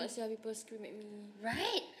start I doing, not see how people scream at me.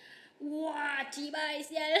 right? Wah, cibai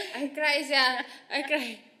sial. I cry, yeah. I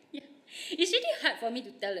cry. Yeah. It's really hard for me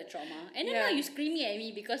to tell the trauma. And then now you screaming at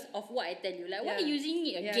me because of what I tell you. Like, why are you using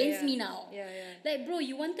it against me now? Yeah, yeah. Like, bro,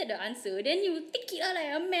 you wanted the answer, then you take it lah like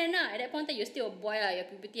a man lah. At that point of time, you're still a boy lah. Your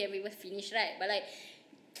puberty haven't even finished, right? But like,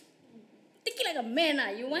 take it like a man lah.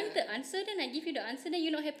 You want the answer, then I give you the answer. Then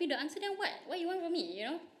you're not happy with the answer, then what? What you want from me, you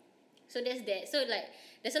know? So there's that. So like,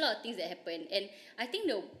 there's a lot of things that happen. And I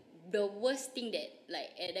think the worst thing that,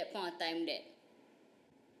 like, at that point of time that,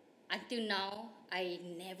 until now, I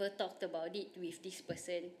never talked about it with this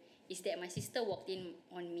person, is that my sister walked in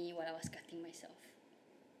on me while I was cutting myself.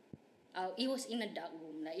 It was in a dark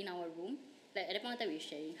room, like in our room. Like, at that point of time we were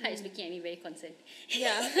sharing. Hart is looking at me very concerned.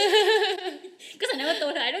 Yeah. Because I never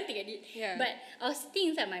told her, I don't think I did. Yeah. But I was sitting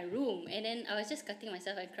inside my room and then I was just cutting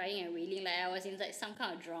myself and crying and wailing like I was in like some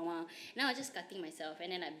kind of drama. And I was just cutting myself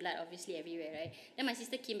and then like blood obviously everywhere, right? Then my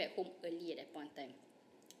sister came back home early at that point in time.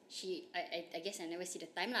 I guess I never see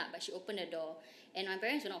the time lah, but she opened the door and my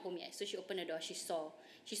parents were not home yet, so she opened the door. She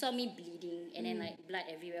saw me bleeding and then like blood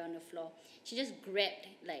everywhere on the floor. She just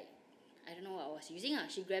grabbed, like, I don't know what I was using.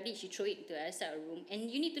 She grabbed it, she threw it to the other side of the room.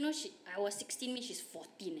 And you need to know, I was 16, she's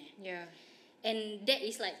 14. Yeah. And that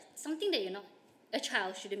is like something that a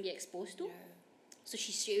child shouldn't be exposed to. Yeah. So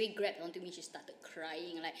she straight away grabbed onto me. She started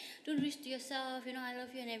crying like, don't do this to yourself, I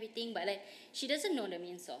love you and everything. But like, she doesn't know the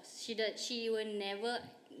main source. She will never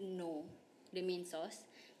know the main source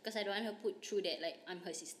because I don't want her put through that like I'm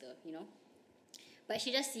her sister, But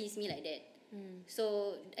she just sees me like that.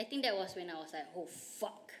 So I think that was when I was like, oh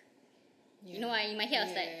fuck. Yeah. In my head I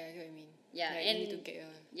was like, I get what you mean. yeah, like, and you need to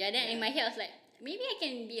get then in my head I was like, maybe I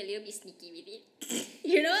can be a little bit sneaky with it.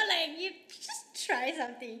 Like, you just try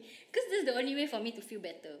something. Because that's the only way for me to feel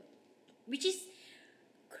better. Which is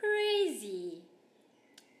crazy.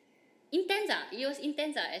 Intense It was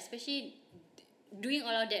intense especially doing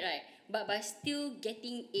all of that, right? But by still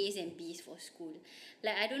getting A's and B's for school.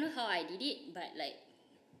 Like, I don't know how I did it, but like,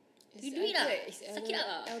 you do it lah. Suck it up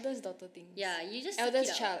lah. Eldest daughter things. Yeah, you just suck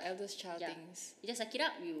it up. Eldest child Yeah. things. You just suck it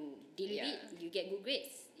up, you deal with it, you get good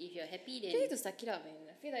grades. If you're happy, then You need to suck it up, man.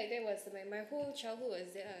 I feel like that was my whole childhood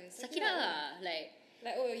was that. suck it up lah. Like,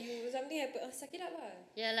 something happened, suck it up lah.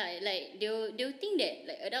 Yeah lah. Like, they'll think that,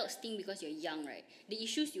 like, adults think because you're young, right, the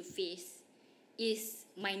issues you face is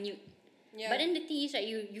minute. Yeah. But then the thing is, right,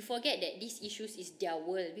 you forget that these issues is their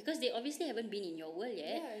world because they obviously haven't been in your world yet.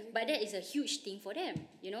 Yeah, exactly. But that is a huge thing for them,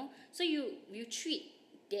 So you treat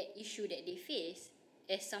that issue that they face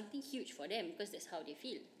as something huge for them because that's how they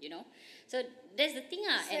feel, So that's the thing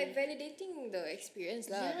It's like validating the experience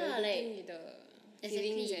lah. Yeah, validating the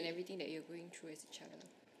feelings exactly. and everything that you're going through as a child.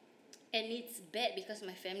 And it's bad because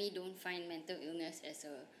my family don't find mental illness as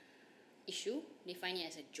a issue. They find it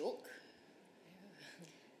as a joke.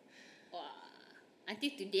 Wah.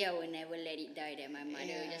 Until today, I will never let it die that my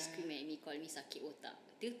mother will just scream at me, call me sakit otak.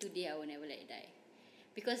 Till today, I will never let it die.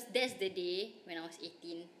 Because that's the day when I was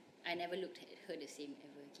 18, I never looked at her the same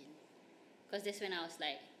ever again. Because that's when I was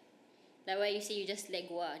like what you say, you just let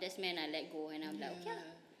go. That's when I let go and I'm like, okay.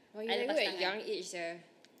 Well, you I let go lepas at tangan. young age,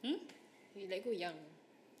 Hmm? You let go young.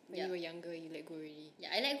 When Yeah. you were younger, you let go already.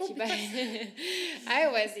 Yeah, I let go Cibai. because I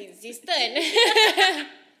was insistent.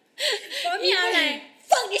 for me, I'm like,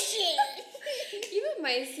 fuck this shit. Even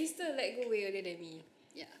my sister let go way earlier than me.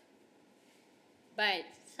 Yeah. But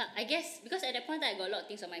I guess because at that point I got a lot of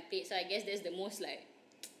things on my plate, so I guess that's the most like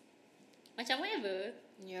macam whatever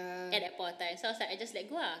Yeah. at that point of time. So I was like, I just let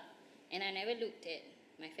go ah. And I never looked at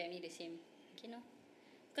my family the same. You know?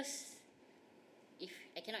 Because if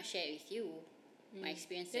I cannot share with you my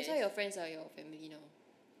experiences. That's why your friends are your family now.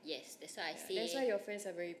 Yes, that's why I Yeah, say. that's why your friends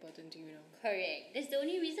are very important to you now. Correct. That's the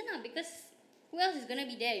only reason lah, because who else is gonna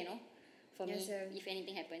be there, you know? For Yes, me, sir. if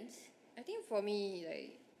anything happens. I think for me,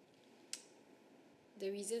 like,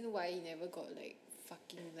 the reason why he never got like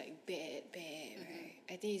fucking like bad, right?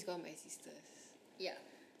 I think it's got my sisters. Yeah.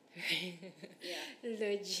 Right? Yeah.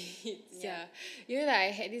 Legit. Yeah. Yeah. You know, like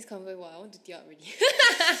I had this conversation. Wow, I want to tear up already.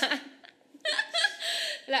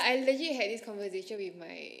 Like I legit had this conversation with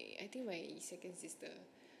I think my second sister.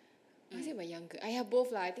 Was it my younger? I have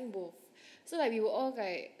both lah. I think both. So like we were all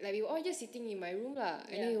we were all just sitting in my room lah,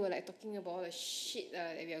 and then Yeah. we were like talking about all the shit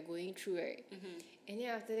that we are going through, right? And then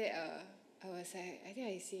after that, I was like, I think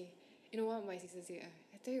I say, you know what my sister said?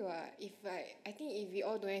 I tell you what, I think if we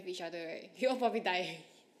all don't have each other, right, we all probably die.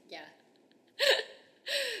 Yeah.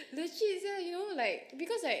 Legit, yeah, you know, like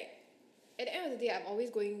because like at the end of the day, I'm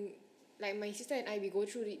always going. Like my sister and I, we go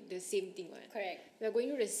through the same thing, right? Correct. We are going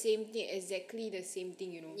through the same thing, exactly the same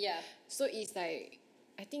thing, you know. Yeah. So it's like,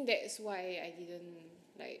 I think that's why I didn't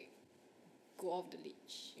like go off the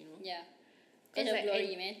ledge, you know. Yeah. 'Cause, And the like,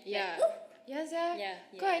 glory, man. Yeah. Like, Yes, yeah. Yeah,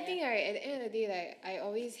 Cause I yeah, think right, at the end of the day, like I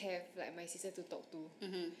always have like my sister to talk to,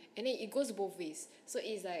 and then it goes both ways. So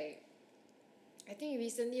it's like, I think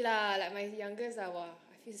recently lah, like my youngest wow,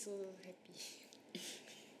 I feel so happy.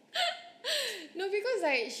 No, because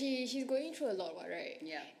like she's going through a lot, right?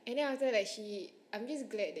 Yeah. And then after like I'm just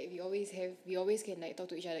glad that we always can like talk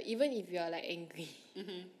to each other, even if we are like angry.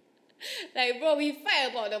 Like bro, we fight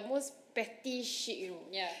about the most petty shit, you know.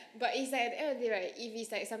 Yeah. But it's like at the end of the day, right, if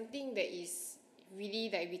it's like something that is really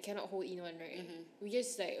like we cannot hold in on, right? We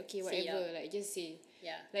just like okay, Say whatever, out. like just say.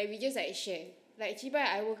 Yeah. Like we just like share. Like Chibai,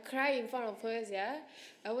 I will cry in front of her, yeah.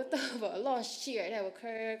 I will talk about a lot of shit, right? Then I will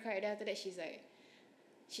cry. Then after that she's like,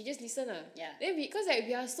 she just listen Yeah. Then because like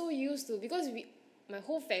we are so used to, because my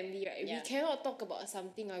whole family, right, Yeah. we cannot talk about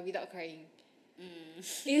something without crying.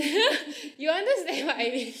 You understand what I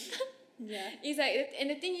mean? Yeah. It's like, and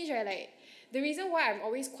the thing is, right, like the reason why I'm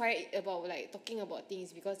always quiet about like talking about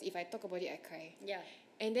things, because if I talk about it, I cry. Yeah.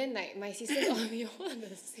 And then like my sisters all we all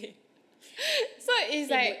the same. So it's Same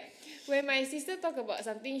like when my sister talk about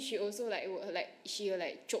something, she also she will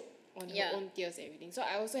like choke on her Yeah. own tears and everything. So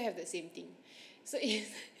I also have the same thing. So it's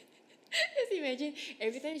just imagine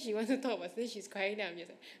every time she wants to talk about something, she's crying. Then I'm just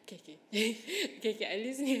like, okay, I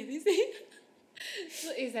listen. So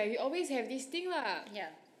it's like we always have this thing lah. Yeah.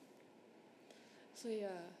 So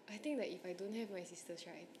yeah, I think that if I don't have my sisters,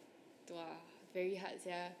 right, wow, very hard,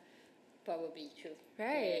 yeah. Probably true.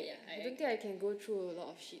 Right? Yeah, I don't think I can go through a lot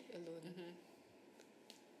of shit alone.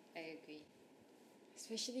 I agree.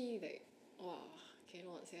 Especially like, wow,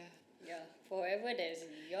 cannot, yeah. Yeah. Forever there's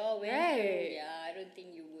your way. Right. Yeah, I don't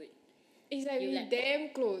think you would. It's like You we like- damn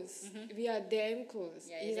close. We are damn close.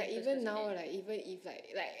 Yeah, It's you're like damn even close to now, them. like even if like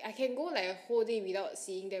I can go like a whole day without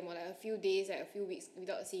seeing them, or like a few days, like a few weeks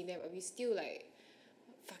without seeing them, but we still like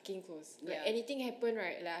fucking close. Like Yeah. anything happen,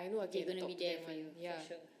 right? Like I know I They're can gonna talk be to there them for one. you. Yeah. For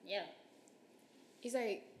sure. Yeah. It's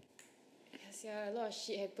like, yes, yeah, a lot of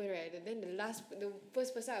shit happen, right? And then the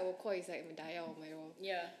first person I will call is like Daya or my mom.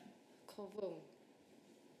 Yeah. Confirm.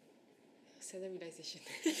 Sudden realization.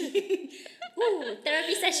 Ooh,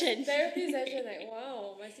 therapy session. Therapy session, like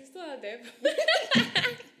wow, my sister are damn.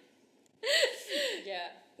 Yeah.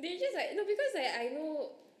 They just like no, because like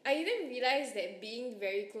I didn't realize that being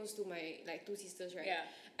very close to my like two sisters, right? Yeah.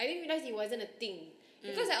 I didn't realize it wasn't a thing.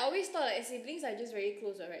 Because I always thought like siblings are just very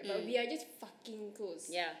close, right? But we are just fucking close.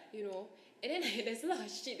 Yeah. You know? And then like, there's a lot of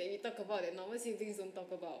shit that we talk about that normal siblings don't talk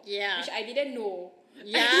about. Yeah. Which I didn't know.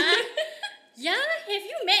 Yeah. Yeah. Have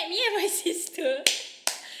you met me and my sister?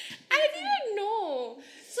 I didn't know.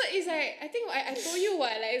 So it's like, I think I told you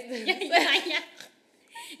what, like Yeah.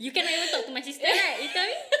 You cannot even talk to my sister, right? You tell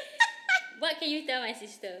me. What can you tell my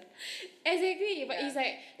sister? Exactly, but Yeah. it's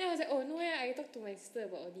like, then I was like, oh no, I talked to my sister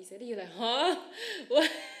about all this. And then you're like, huh? What?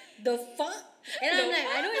 The fuck? And I'm The like,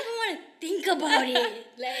 I don't even want to think about it.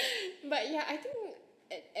 Like, But yeah, I think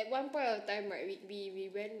at one point of time, right, we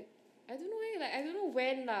went, I don't know like I don't know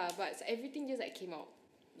when lah, but everything just like came out.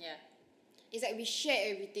 yeah. It's like we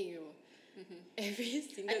share everything, you know. Every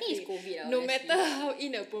single I think it's thing. COVID, No honestly. matter how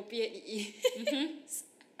inappropriate it is.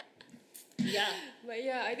 Yeah. But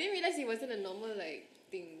yeah, I didn't realize it wasn't a normal like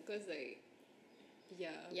thing, cause like yeah.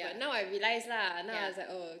 Yeah. But now I realize lah. Now Yeah. I was like,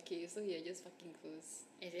 oh okay, so you're just fucking close.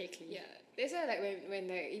 Exactly. Yeah. That's why like when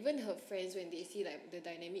like even her friends, when they see like the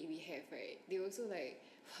dynamic we have, right, they also like,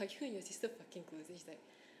 wow, you and your sister fucking close. And she's like,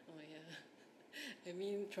 oh yeah. I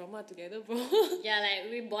mean trauma together, bro. Yeah, like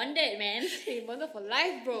we bonded, man. We bonded for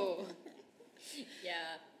life, bro.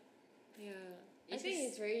 Yeah. Yeah. It's I think just-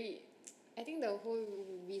 it's very I think the whole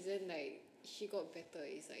reason like she got better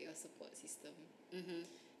is like your support system.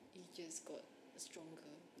 It just got stronger.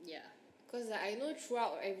 Yeah. Cause like, I know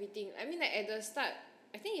throughout everything. I mean like at the start,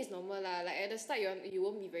 I think it's normal lah. Like at the start, you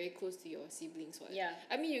won't be very close to your siblings, what? Yeah.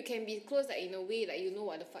 I mean you can be close like in a way like you know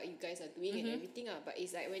what the fuck you guys are doing and everything ah. But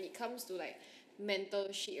it's like when it comes to like mental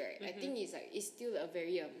shit, right? I think it's like it's still a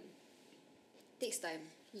very takes time.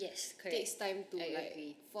 Yes, correct. Takes time to I like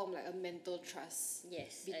agree. form like a mental trust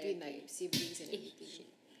Yes, I between agree. like siblings and Eh, everything. shit.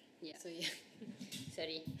 Yeah. So yeah.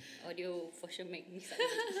 Sorry. Audio for sure make me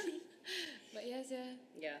something. But yes, yeah.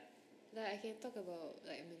 Yeah. Like I can talk about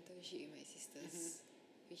like mental shit with my sisters.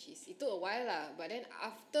 Which is it took a while lah, but then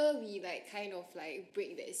after we like kind of like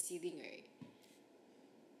break that ceiling, right?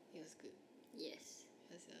 It was good. Yes.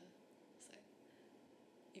 Yes, yeah. It's like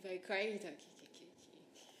if I cry, it's like okay.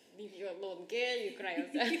 Leave you alone, okay? You cry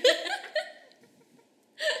outside.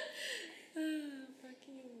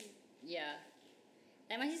 Fucking Yeah.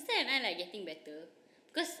 Like my sister and I like getting better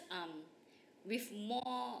because with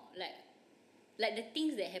more like the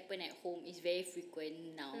things that happen at home is very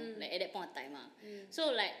frequent now. Like at that point of time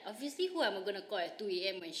So like obviously who am I gonna call at 2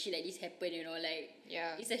 a.m. when shit like this happen, you know, like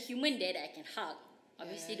yeah. it's a human there that I can hug.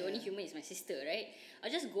 Obviously the only Yeah. human is my sister, right? I'll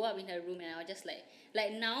just go up in her room and I'll just like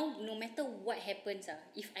now no matter what happens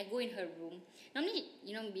if I go in her room, normally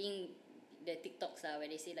you know being the TikToks where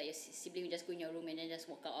they say like your sibling will just go in your room and then just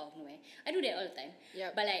walk out of nowhere. I do that all the time.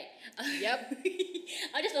 Yep. But like Yep.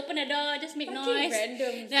 I'll just open the door, just make Fucking noise.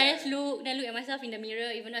 random, Then I sia. just look at myself in the mirror,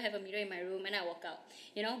 even though I have a mirror in my room, and I walk out.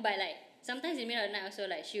 You know, but like sometimes in the middle of the night also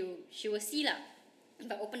like she will see lah. If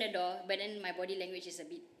I open the door, but then my body language is a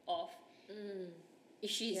bit off. If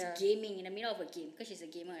she's Yeah. gaming in the middle of a game, because she's a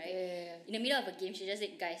gamer, right? Yeah. In the middle of a game, she just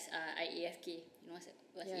said, guys, I AFK. You know what's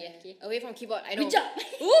Yeah. AFK? Away from keyboard, I know. Good job!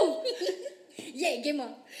 Woo! Yeah, gamer.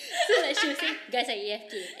 So like she would say, guys, I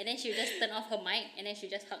AFK. And then she would just turn off her mic and then she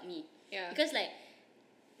would just hug me. Yeah. Because like,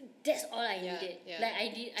 that's all I Yeah, needed. yeah. Like I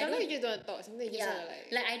Sometimes don't, you just don't want to talk. Sometimes you just want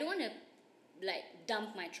to like I don't want to like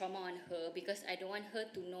dump my trauma on her because I don't want her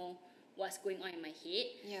to know what's going on in my head.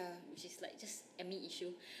 yeah. Which is like just a me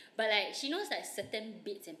issue. But like she knows like certain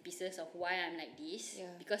bits and pieces of why I'm like this.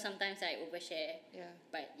 Yeah. Because sometimes I overshare. Yeah.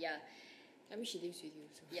 But yeah. I mean, she lives with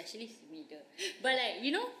you, so. Yeah, she lives with me though. But like,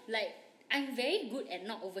 you know, like I'm very good at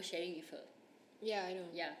not oversharing with her. Yeah, I know.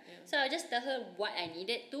 Yeah. So I'll just tell her what I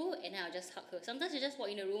needed to and then I'll just hug her. Sometimes I just walk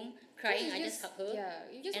in the room crying, You I just hug her.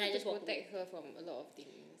 Yeah, you just and I want just to walk protect her from a lot of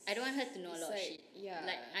things. I don't want her to know a It's lot of like, shit. yeah.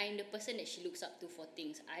 Like I'm the person that she looks up to for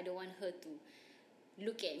things. I don't want her to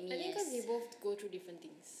look at me I think as because they both go through different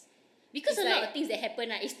things. because it's a lot like- of things that happen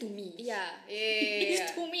is to me. Yeah.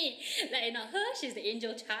 It's to me. Like not her, she's the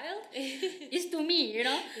angel child. It's to me, you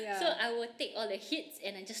know? Yeah. So I will take all the hits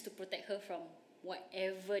and just to protect her from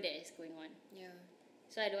whatever that is going on. Yeah.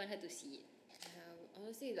 So I don't want her to see it.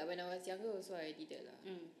 Honestly, like when I was younger, also I did that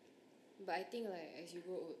lah. But I think like as you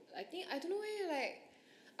grow old, I don't know why like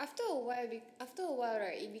after a while,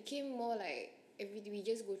 right, it became more like we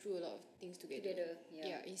just go through a lot of things together.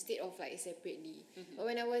 Yeah. Instead of like separately. But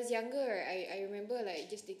when I was younger, right, I remember like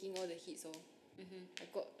just taking all the hits. I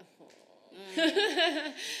got.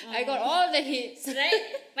 I got all the hits.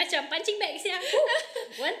 Right? Macam punching bag siya.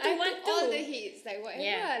 One, I two, one, took two. all the hits, like whatever,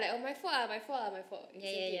 Yeah. like my fault. It's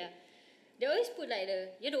okay. Yeah. They always put like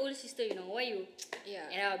you're the older sister, you know, why you? Yeah.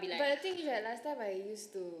 And I'll be like, But the thing is, right, last time I used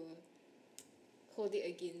to hold it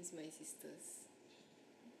against my sisters.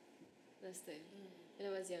 Last time, when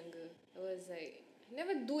I was younger, I was like, I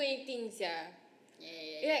never do anything, yeah.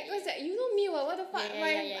 Yeah, cause like, you know me, what the fuck?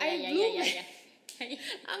 I bloom.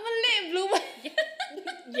 I'm a late bloomer.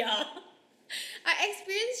 Yeah. I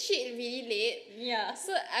experienced shit really late, Yeah.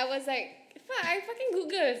 so I was like, fuck, I fucking good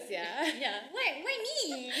girls, yeah. Yeah. Why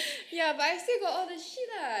me? Yeah, but I still got all the shit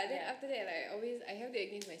lah. Then Yeah. after that, like I held it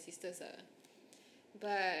against my sisters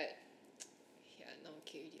But yeah, now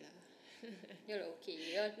okay already lah. You're okay.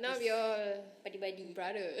 You're Now we all buddy.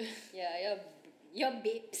 brother. Yeah, you're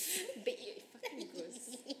babes. Fucking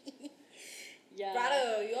gross. Yeah.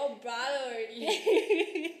 Brother, you're brother already.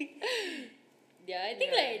 Yeah, I think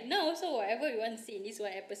Yeah. like now also whatever we want to say in this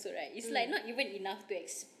one episode, right? It's like not even enough to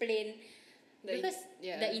explain because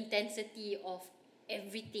the intensity of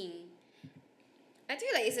everything. I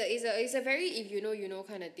think like it's a very if you know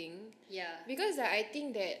kind of thing. Yeah. Because like, I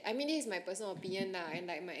think that I mean this is my personal opinion lah and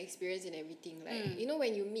like my experience and everything. Like you know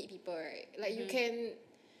when you meet people, right? Like you can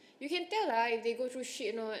tell lah if they go through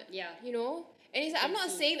shit or not. Yeah. You know? And it's like, I'm not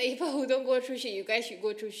saying that people who don't go through shit, you guys should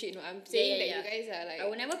go through shit. No, I'm saying that you guys are like. I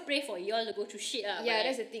will never pray for you all to go through shit lah. Yeah,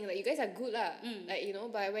 that's the thing. Like you guys are good lah. Like you know,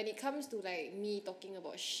 but when it comes to like me talking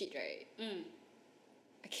about shit, right?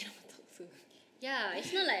 I cannot talk to. Yeah,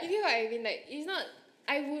 it's not like. You know what I mean? Like it's not.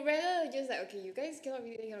 I would rather just like okay, you guys cannot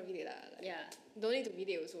relate lah. Like, Yeah. Don't need to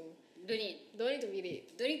relate also. Don't need to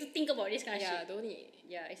relate. to think about this kind of Yeah, shit. don't need.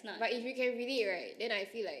 Yeah, it's not. But if you can relate, right, then I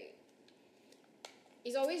feel like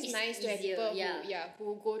it's always nice to have easier,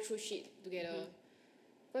 people who go through shit together.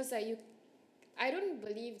 Because like I don't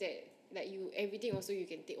believe that like you everything also you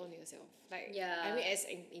can take on yourself. Like I mean as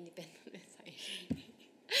independent as I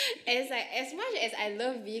as like as much as I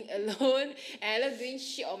love being alone and I love doing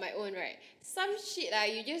shit on my own, right? Some shit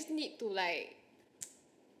you just need to like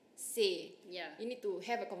say. Yeah. You need to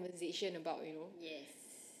have a conversation about, you know. Yes.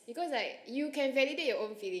 Because like you can validate your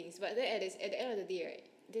own feelings, but then at the end of the day, right,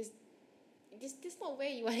 this not where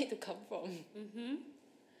you want it to come from.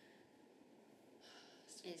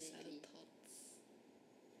 Exactly.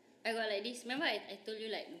 I got like this. Remember I told you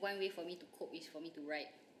like one way for me to cope is for me to write.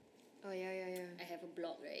 Oh yeah. I have a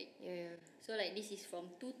blog, right? Yeah. So like this is from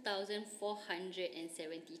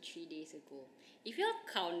 2,473 days ago. If you all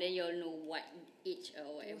count, then you all know what age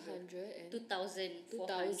or whatever.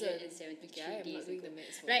 2,473 Okay, I am days not doing ago. the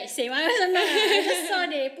maths for Right, you. same. I was not. I just saw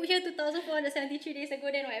they put here 2,473 days ago.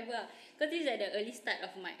 Then whatever. Because this is at the early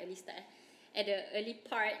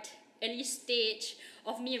stage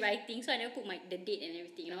of me writing. So I never put the date and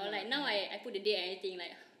everything. You know, like now I put the date and everything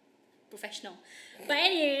like. Professional. But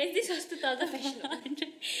anyways, this was 2,400.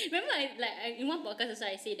 Remember in one podcast also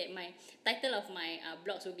I say that my title of my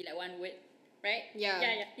blogs will be like one word, right?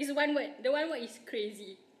 Yeah. It's one word. The one word is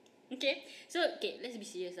crazy. Okay? So, okay, let's be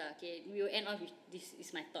serious okay? We will end off with this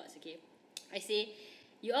is my thoughts, okay? I say,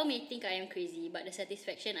 you all may think I am crazy, but the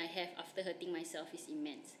satisfaction I have after hurting myself is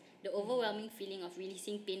immense. The overwhelming feeling of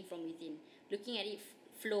releasing pain from within. Looking at it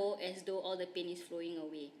flow as though all the pain is flowing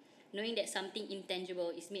away. Knowing that something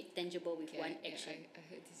intangible is made tangible with one action. I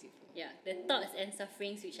heard this before. Yeah, the thoughts and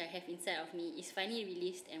sufferings which I have inside of me is finally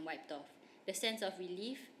released and wiped off. The sense of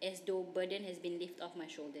relief as though burden has been lifted off my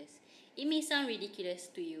shoulders. It may sound ridiculous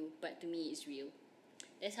to you, but to me it's real.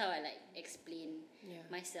 That's how I explain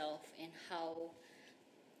myself and how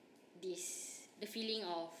the feeling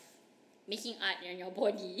of making art on your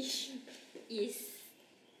body is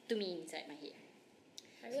to me inside my head.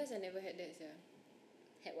 I realize I never had that, yeah.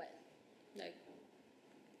 Had what? Like,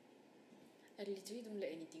 I literally don't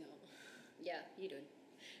let anything out. Yeah, you don't.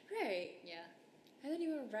 Right. Yeah. I don't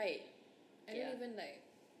even write. I Yeah. don't even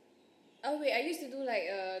Oh wait, I used to do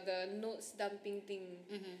the notes dumping thing.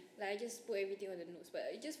 Like I just put everything on the notes,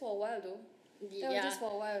 but just for a while though. That was just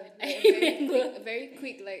for a while. Like, very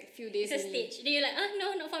quick, like few days. It's a stage. Then you're like,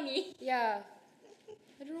 no, not for me. Yeah.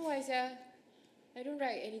 I don't know why, yeah. I don't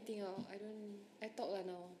write anything out. I talk lah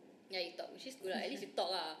now. Yeah, you talk, which is good lah. At least you talk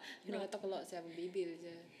lah. You know, I talk a lot, I'm a baby.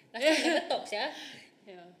 Last time you never talk, yeah.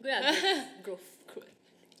 Yeah. Good lah, growth.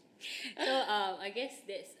 So I guess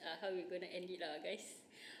that's how we're gonna end it lah, guys.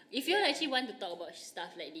 If you all actually want to talk about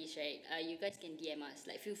stuff like this, right? You guys can DM us.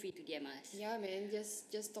 Like, feel free to DM us. Yeah, man.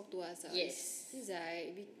 Just talk to us. Yes. It's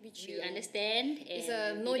alright. Be chill. We understand. And it's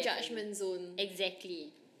a no judgment zone.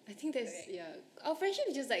 Exactly. I think that's our friendship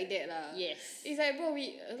is just like that lah. Yes. It's like bro,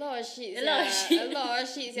 we a lot of shit. A lot of shit.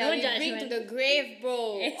 No we judgment. bring to the grave,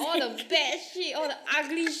 bro. Exactly. All the bad shit, all the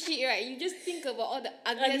ugly shit, right? You just think about all the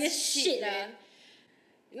ugliest shit, man.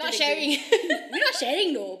 Not sharing. We're not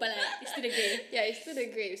sharing though, but it's to the grave. Yeah, it's to the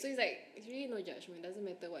grave. So it's like it's really no judgment. Doesn't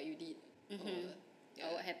matter what you did or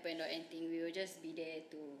what happened or anything. We will just be there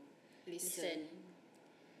to listen.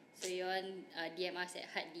 So you want DM us at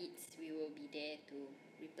Heartbeats. We will be there to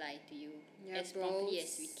reply to you as promptly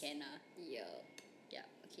as we can. Yeah.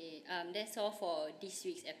 Okay. That's all for this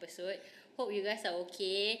week's episode. Hope you guys are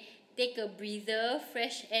okay. Take a breather,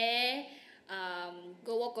 fresh air.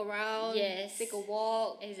 Go walk around. Yes. Take a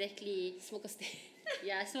walk. Exactly. Smoke a stick.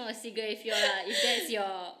 Yeah, smoke a cigarette if that's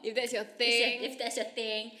your thing. If that's your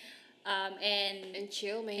thing. And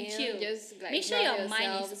chill, man. And chill. Just like make sure your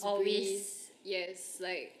mind is always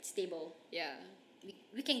stable. Yeah.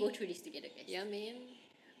 We can go through this together, guys. Yeah, man.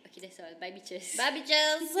 Okay, that's all. Bye, bitches. Bye,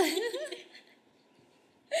 bitches.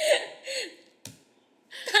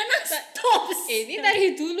 Tanah stop. Ni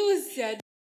dari dulu,